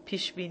این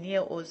پیشبینی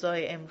اوضاع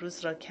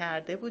امروز را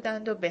کرده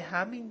بودند و به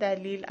همین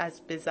دلیل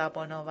از به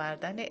زبان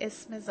آوردن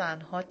اسم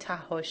زنها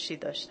تحاشی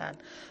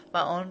داشتند و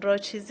آن را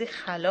چیزی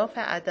خلاف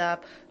ادب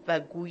و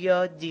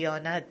گویا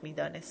دیانت می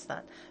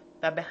دانستند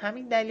و به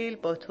همین دلیل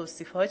با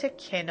توصیفات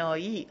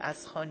کنایی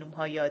از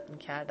خانم‌ها یاد می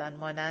کردند،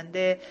 مانند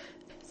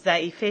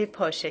ضعیفه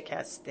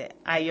پاشکسته،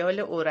 عیال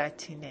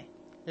عورتینه،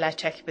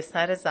 لچک به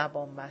سر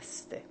زبان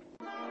بسته.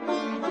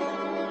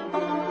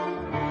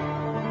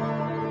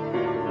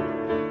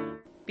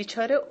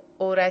 بیچاره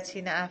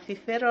عورتین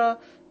عفیفه را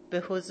به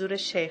حضور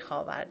شیخ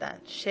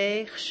آوردند.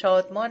 شیخ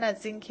شادمان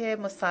از اینکه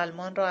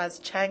مسلمان را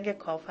از چنگ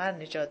کافر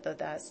نجات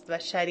داده است و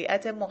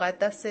شریعت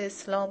مقدس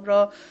اسلام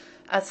را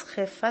از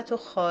خفت و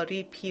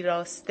خواری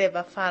پیراسته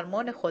و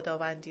فرمان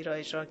خداوندی را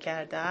اجرا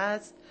کرده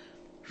است،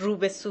 رو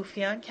به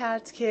صوفیان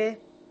کرد که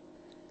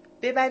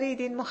ببرید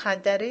این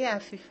مخدره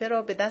عفیفه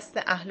را به دست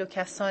اهل و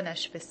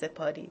کسانش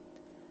بسپارید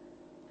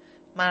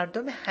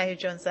مردم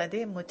هیجان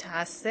زده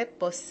متعصب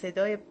با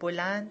صدای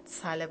بلند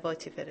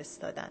صلواتی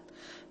فرستادند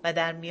و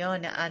در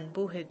میان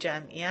انبوه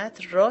جمعیت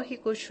راهی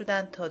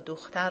گشودند تا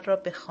دختر را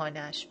به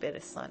خانه‌اش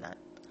برسانند.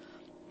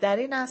 در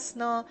این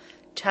اثنا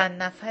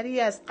چند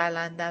نفری از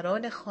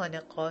قلندران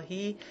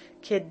خانقاهی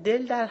که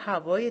دل در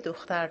هوای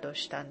دختر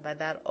داشتند و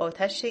در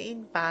آتش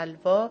این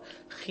بلوا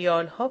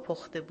خیالها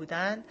پخته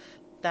بودند،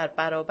 در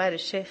برابر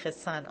شیخ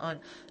صنعان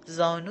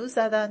زانو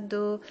زدند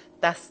و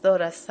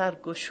دستار از سر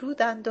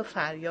گشودند و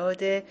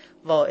فریاد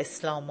وا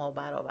اسلاما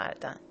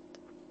برآوردند.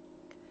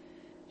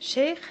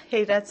 شیخ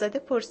حیرت زده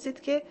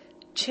پرسید که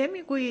چه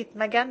میگویید؟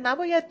 مگر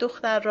نباید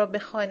دختر را به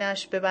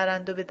خانه‌اش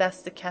ببرند و به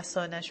دست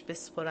کسانش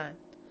بسپرند؟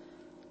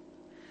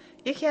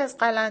 یکی از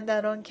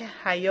قلندران که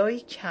حیایی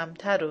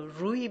کمتر و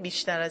رویی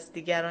بیشتر از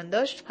دیگران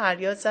داشت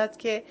فریاد زد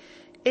که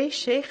ای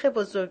شیخ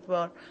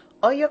بزرگوار،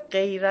 آیا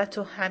غیرت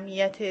و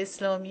حمیت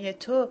اسلامی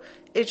تو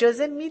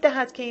اجازه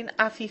می‌دهد که این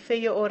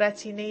عفیفه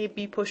عورتینه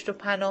بی پشت و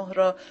پناه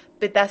را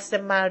به دست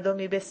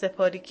مردمی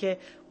بسپاری که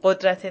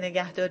قدرت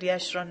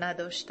نگهداریش را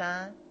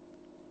نداشتند؟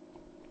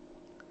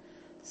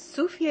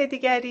 صوفی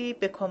دیگری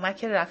به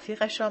کمک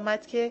رفیقش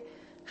آمد که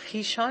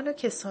خویشان و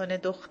کسان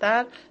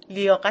دختر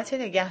لیاقت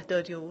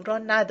نگهداری او را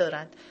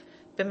ندارند،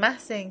 به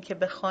محض اینکه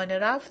به خانه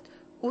رفت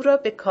او را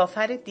به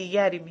کافر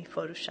دیگری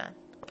می‌فروشند.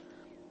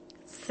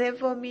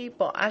 سومی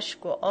با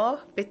اشک و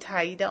آه به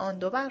تایید آن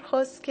دو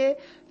برخاست که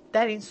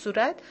در این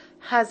صورت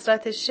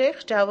حضرت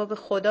شیخ جواب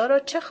خدا را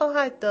چه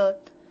خواهد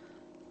داد؟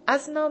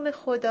 از نام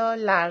خدا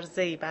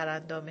لرزه‌ای بر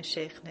اندام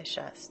شیخ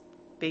نشست.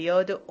 به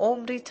یاد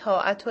عمری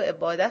طاعت و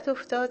عبادت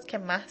افتاد که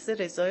محض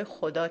رضای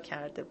خدا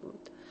کرده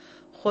بود.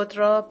 خود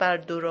را بر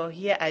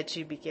دوراهی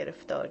عجیبی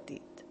گرفتار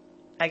دید.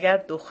 اگر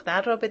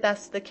دختر را به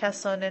دست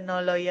کسان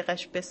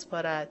نالایقش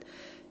بسپارد،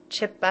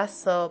 چه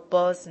بسا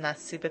باز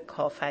نصیب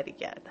کافری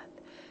گردد.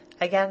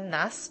 اگر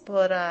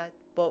نسپارد،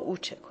 با او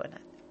چه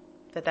کند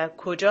و در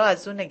کجا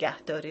از او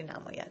نگهداری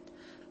نماید؟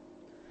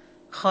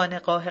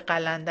 خانقاه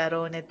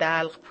قلندران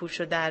دلق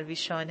پوش و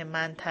درویشان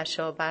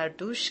منتشا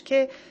بردوش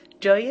که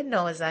جای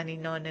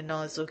نازنینان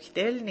نازک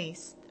دل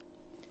نیست.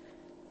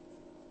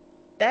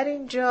 در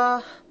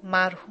اینجا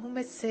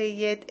مرحوم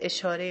سید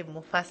اشاره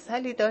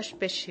مفصلی داشت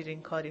به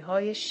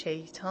شیرینکاری‌های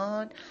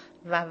شیطان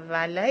و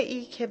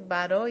ولعی که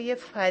برای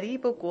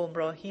فریب و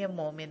گمراهی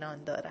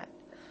مؤمنان دارد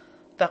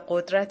و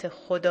قدرت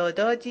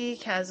خدادادی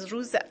که از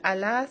روز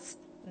الست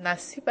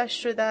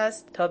نصیبش شده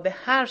است تا به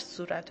هر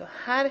صورت و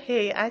هر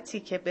هیئتی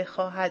که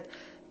بخواهد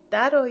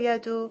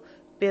درآید و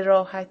به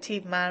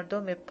راحتی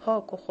مردم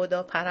پاک و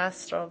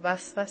خداپرست را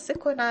وسوسه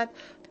کند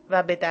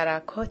و به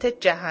درکات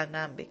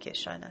جهنم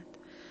بکشاند.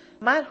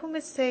 مرحوم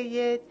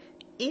سید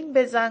این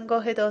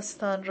بزنگاه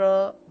داستان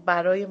را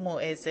برای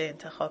موعظه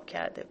انتخاب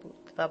کرده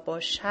بود و با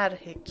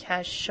شرح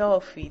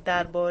کشافی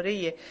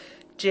درباره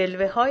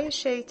جلوه‌های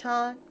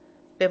شیطان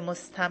به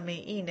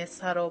مستمعین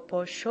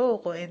سراپا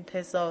شوق و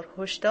انتظار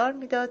هشدار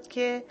می‌داد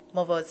که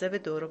مواظب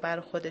دور و بر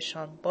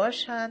خودشان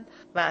باشند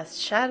و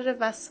از شر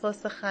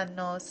وسواس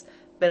خناس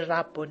به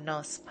رب و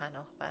ناس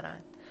پناه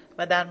برند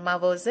و در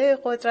مواضع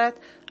قدرت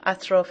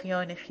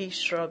اطرافیان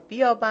خیش را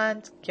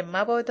بیابند که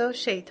مبادا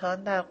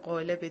شیطان در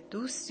قالب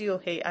دوستی و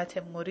هیئت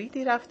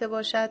مریدی رفته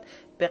باشد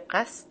به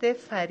قصد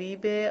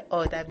فریب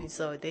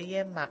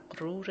آدمیزاده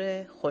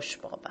مغرور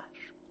خوشباور.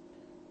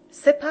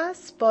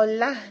 سپس با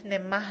لحن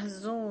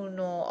محزون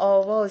و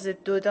آواز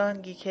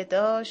دودانگی که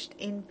داشت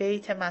این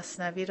بیت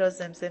مثنوی را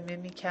زمزمه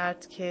می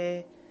کرد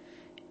که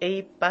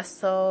ای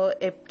بسا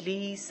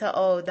ابلیس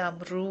آدم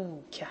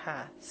رو که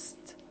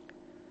هست،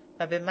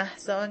 و به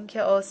محض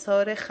آنکه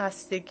آثار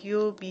خستگی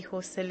و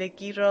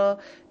بی‌حوصلگی را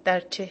در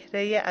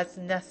چهره از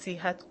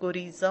نصیحت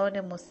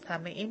گریزان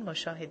مستمعین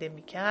مشاهده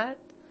می کرد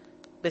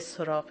به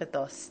سراغ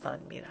داستان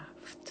می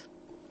رفت.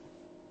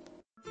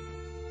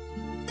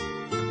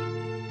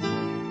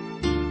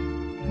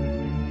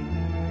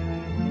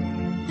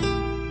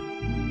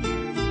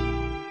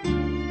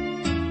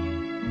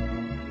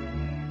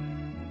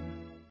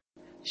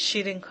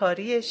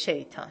 شیرینکاری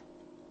شیطان.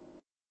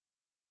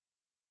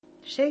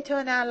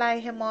 شیطان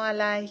علیه ما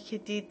علیه که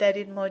دید در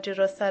این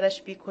ماجرا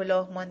سرش بی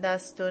کلاه مانده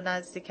است و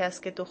نزدیک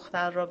است که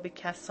دختر را به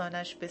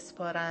کسانش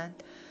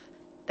بسپارند،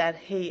 در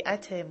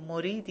هیئت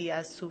مریدی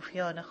از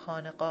صوفیان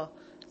خانقاه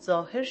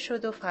ظاهر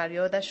شد و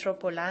فریادش را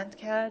بلند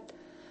کرد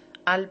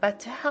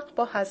البته حق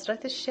با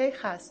حضرت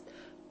شیخ است،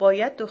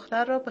 باید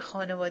دختر را به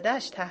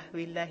خانواده‌اش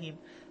تحویل دهیم.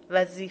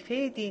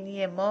 وظیفه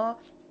دینی ما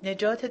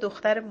نجات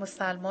دختر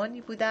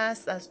مسلمانی بوده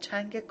است از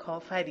چنگ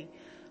کافری.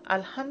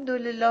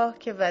 الحمدلله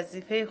که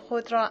وظیفه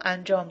خود را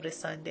انجام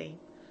رسانده ایم.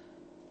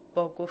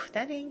 با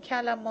گفتن این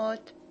کلمات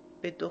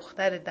به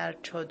دختر در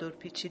چادر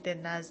پیچیده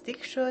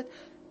نزدیک شد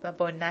و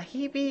با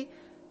نهیبی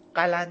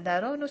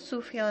قلندران و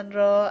صوفیان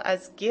را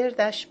از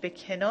گردش به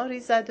کناری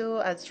زد و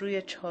از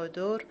روی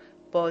چادر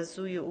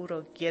بازوی او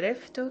را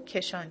گرفت و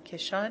کشان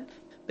کشان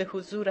به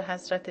حضور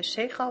حضرت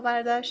شیخ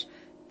آوردش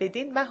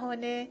بدین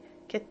بهانه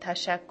که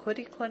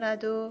تشکری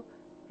کند و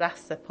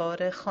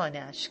رهسپار خانه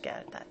اش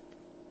گردد.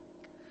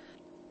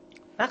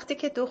 وقتی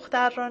که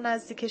دختر را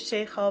نزدیک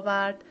شیخ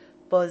آورد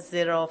با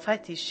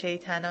ظرافتی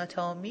شیطنت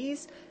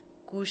آمیز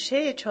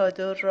گوشه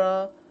چادر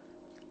را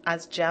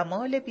از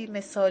جمال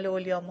بی‌مثال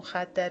اولیا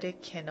مخدره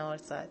کنار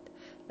زد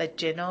و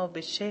جناب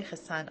شیخ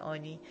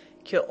صنعانی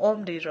که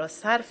عمری را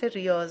صرف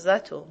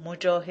ریاضت و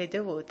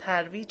مجاهده و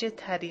ترویج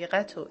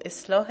طریقت و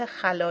اصلاح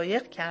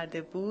خلایق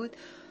کرده بود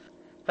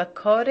و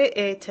کار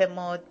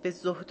اعتماد به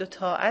زهد و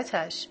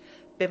طاعتش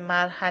به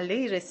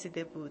مرحله‌ای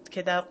رسیده بود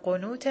که در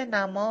قنوت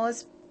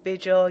نماز به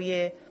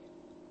جای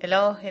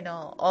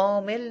الهنا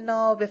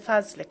عاملنا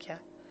بفضلک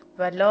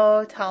و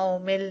لا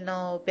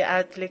تعاملنا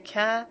بعدلک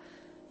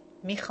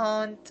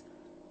می‌خواند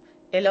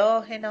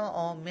الهنا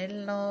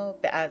عاملنا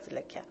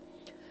بعدلک.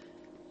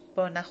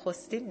 با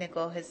نخستین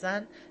نگاه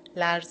زن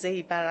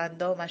لرزه‌ای بر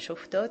اندامش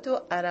افتاد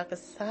و عرق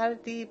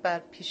سردی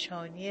بر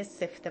پیشانی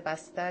سفت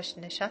بسته‌اش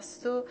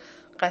نشست و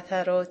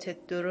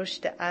قطرات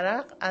درشت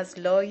عرق از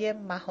لای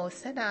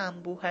محاسن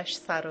انبوهش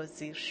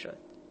سرازیر شد.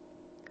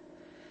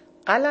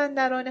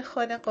 قلندران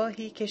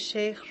خانقاهی که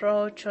شیخ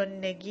را چون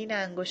نگین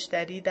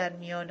انگشتری در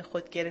میان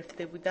خود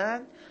گرفته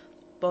بودند،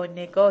 با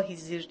نگاهی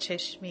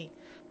زیرچشمی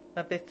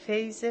و به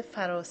فیض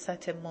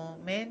فراست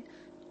مؤمن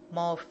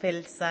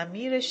مافل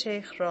ضمیر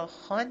شیخ را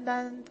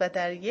خواندند و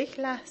در یک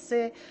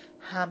لحظه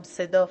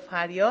همصدا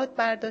فریاد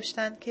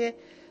برداشتند که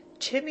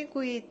چه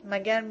میگویید؟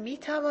 مگر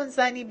میتوان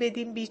زنی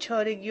بدین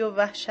بیچارگی و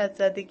وحشت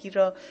زدگی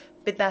را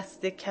به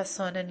دست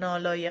کسان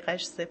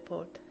نالایقش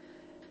سپرد؟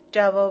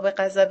 جواب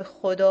غضب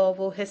خدا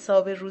و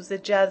حساب روز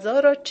جزا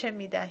را چه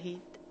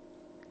میدهید؟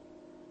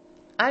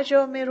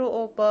 اجامر و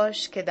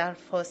اوباش که در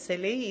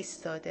فاصله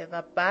ایستاده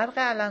و برق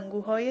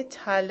علنگوهای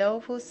طلا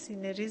و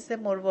سینه‌ریز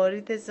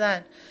مروارید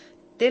زن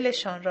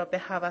دلشان را به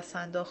هوس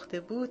انداخته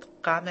بود،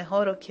 قمه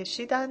ها را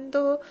کشیدند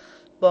و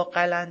با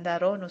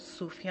قلندران و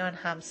صوفیان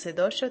هم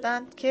صدا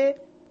شدند که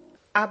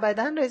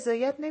ابداً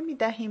رضایت نمی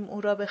دهیم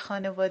او را به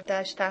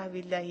خانواده‌اش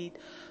تحویل دهید.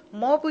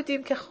 ما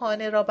بودیم که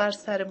خانه را بر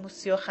سر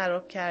موسیا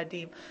خراب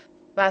کردیم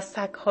و از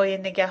سگ‌های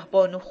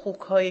نگهبان و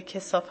خوک‌های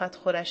کثافت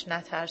خورش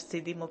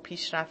نترسیدیم و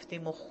پیش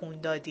رفتیم و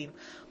خون دادیم.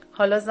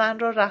 حالا زن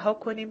را رها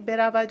کنیم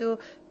برود و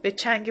به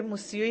چنگ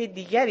موسیوی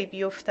دیگری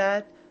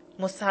بیفتد؟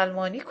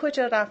 مسلمانی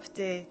کجا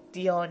رفته؟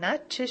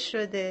 دیانت چه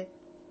شده؟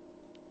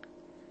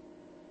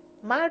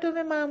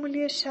 مردم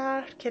معمولی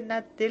شهر که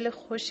نه دل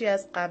خوشی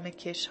از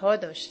غمکش‌ها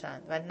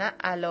داشتند و نه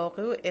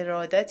علاقه و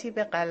ارادتی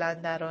به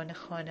قلندران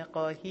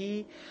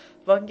خانقاهی،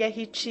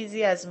 وانگهی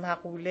چیزی از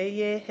مقوله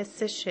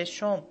حس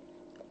ششم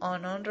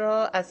آنان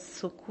را از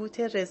سکوت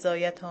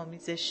رضایت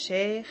آمیز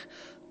شیخ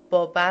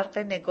با برق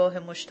نگاه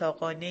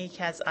مشتاقانه‌ای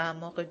که از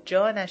اعماق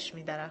جانش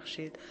می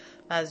درخشید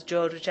و از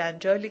جار و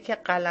جنجالی که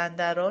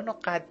قلندران و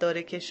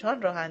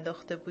قدارکشان را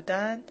انداخته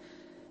بودند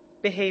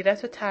به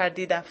حیرت و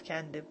تردید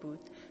افکنده بود.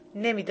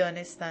 نمی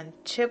دانستند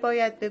چه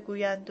باید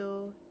بگویند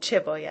و چه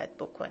باید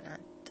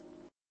بکنند.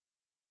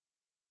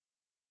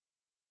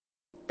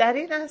 در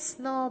این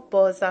اثنا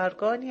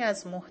بازرگانی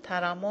از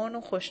محترمان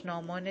و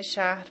خوشنامان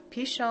شهر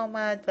پیش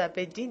آمد و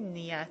بدین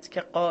نیت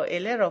که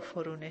قائله را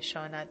فرو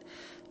نشاند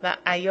و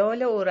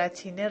عیال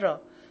عورتینه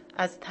را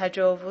از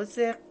تجاوز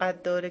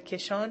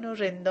قدارکشان و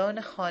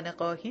رندان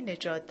خانقاهی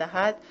نجات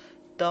دهد،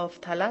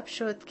 داوطلب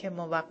شد که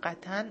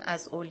موقتاً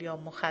از اولیا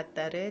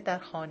مخدره در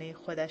خانه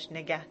خودش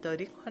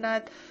نگهداری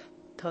کند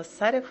تا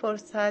سر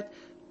فرصت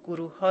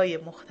گروه‌های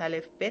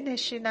مختلف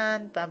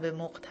بنشینند و به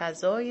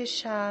مقتضای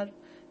شرع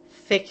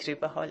فکری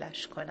به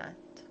حالش کنند.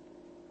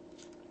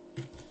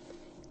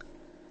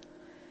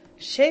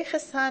 شیخ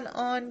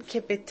صنعان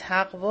که به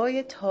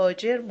تقوای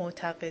تاجر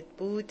معتقد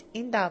بود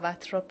این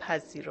دعوت را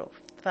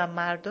پذیرفت و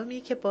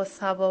مردمی که با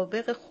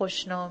سوابق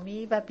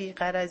خوشنامی و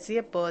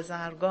بیغرضی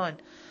بازرگان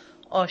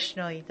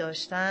آشنایی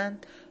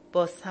داشتند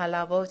با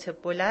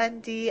صلوات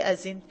بلندی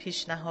از این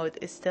پیشنهاد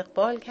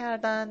استقبال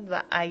کردند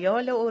و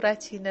عیال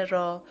عورتینه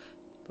را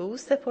به او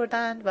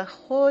سپردند و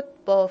خود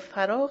با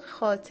فراغ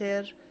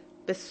خاطر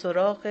به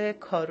سراغ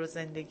کار و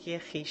زندگی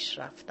خیش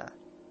رفتند.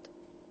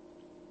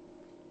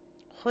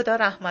 خدا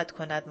رحمت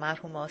کند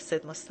مرحوم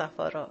آصد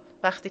مصطفی را.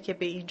 وقتی که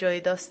به این جای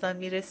داستان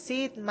می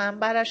رسید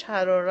منبرش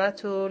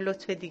حرارت و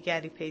لطف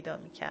دیگری پیدا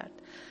می کرد.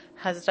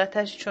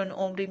 حضرتش چون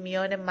عمری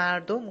میان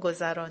مردم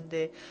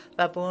گذرانده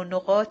و با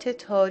نقاط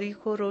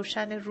تاریک و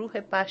روشن روح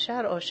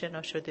بشر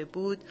آشنا شده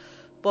بود،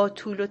 با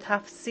طول و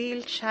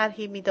تفصیل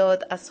شرحی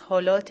میداد از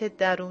حالات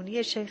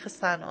درونی شیخ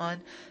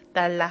صنعان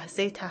در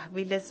لحظه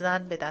تحویل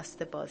زن به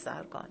دست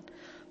بازرگان.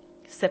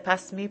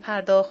 سپس می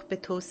پرداخت به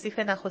توصیف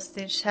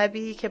نخستین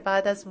شبی که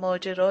بعد از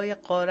ماجرای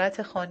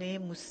غارت خانه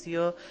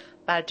موسیو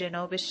بر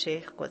جناب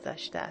شیخ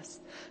گذشته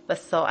است و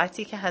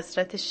ساعتی که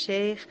حضرت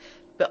شیخ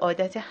به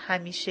عادت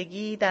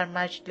همیشگی در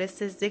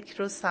مجلس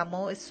ذکر و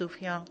سماع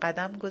صوفیان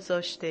قدم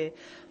گذاشته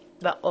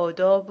و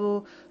آداب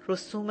و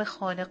رسوم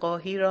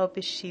خانقاهی را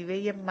به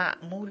شیوه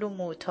معمول و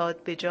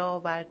معتاد به جا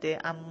آورده،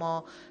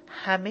 اما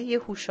همه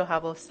هوش و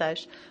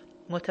حواسش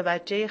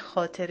متوجه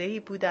خاطره‌ای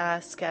بوده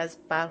است که از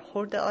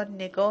برخورد آن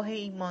نگاه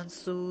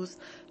ایمانسوز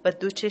و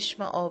دو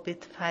چشم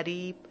عابد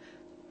فریب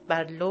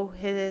بر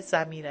لوح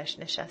ضمیرش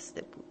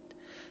نشسته بود.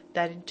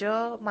 در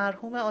اینجا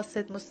مرحوم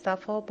آصد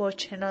مصطفی با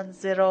چنان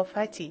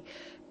ظرافتی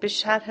به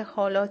شرح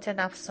حالات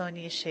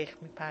نفسانی شیخ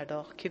می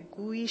پرداخت که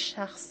گویی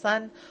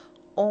شخصاً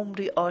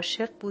عمری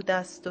عاشق بوده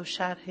است و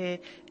شرح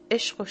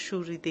عشق و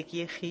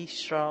شوریدگی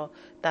خیش را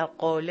در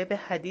قالب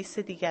حدیث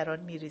دیگران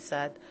می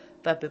ریزد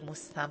و به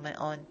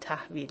مستمعان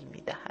تحویل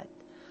می دهد.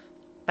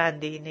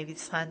 بنده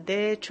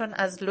نویسنده چون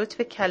از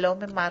لطف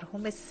کلام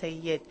مرحوم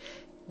سید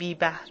بی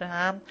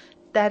بهره‌ام،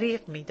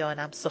 دریغ می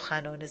دانم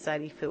سخنان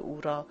ظریف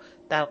او را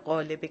در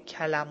قالب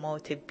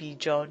کلمات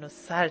بیجان و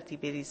سردی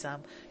بریزم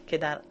که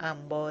در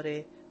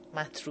انبار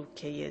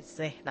متروکه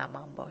ذهنم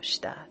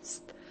انباشته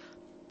است.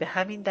 به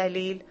همین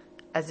دلیل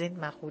از این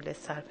مقوله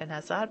صرف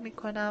نظر می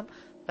کنم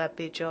و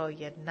به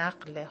جای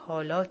نقل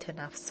حالات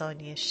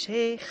نفسانی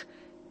شیخ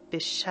به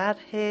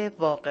شرح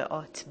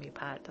واقعات می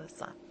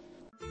پردازم.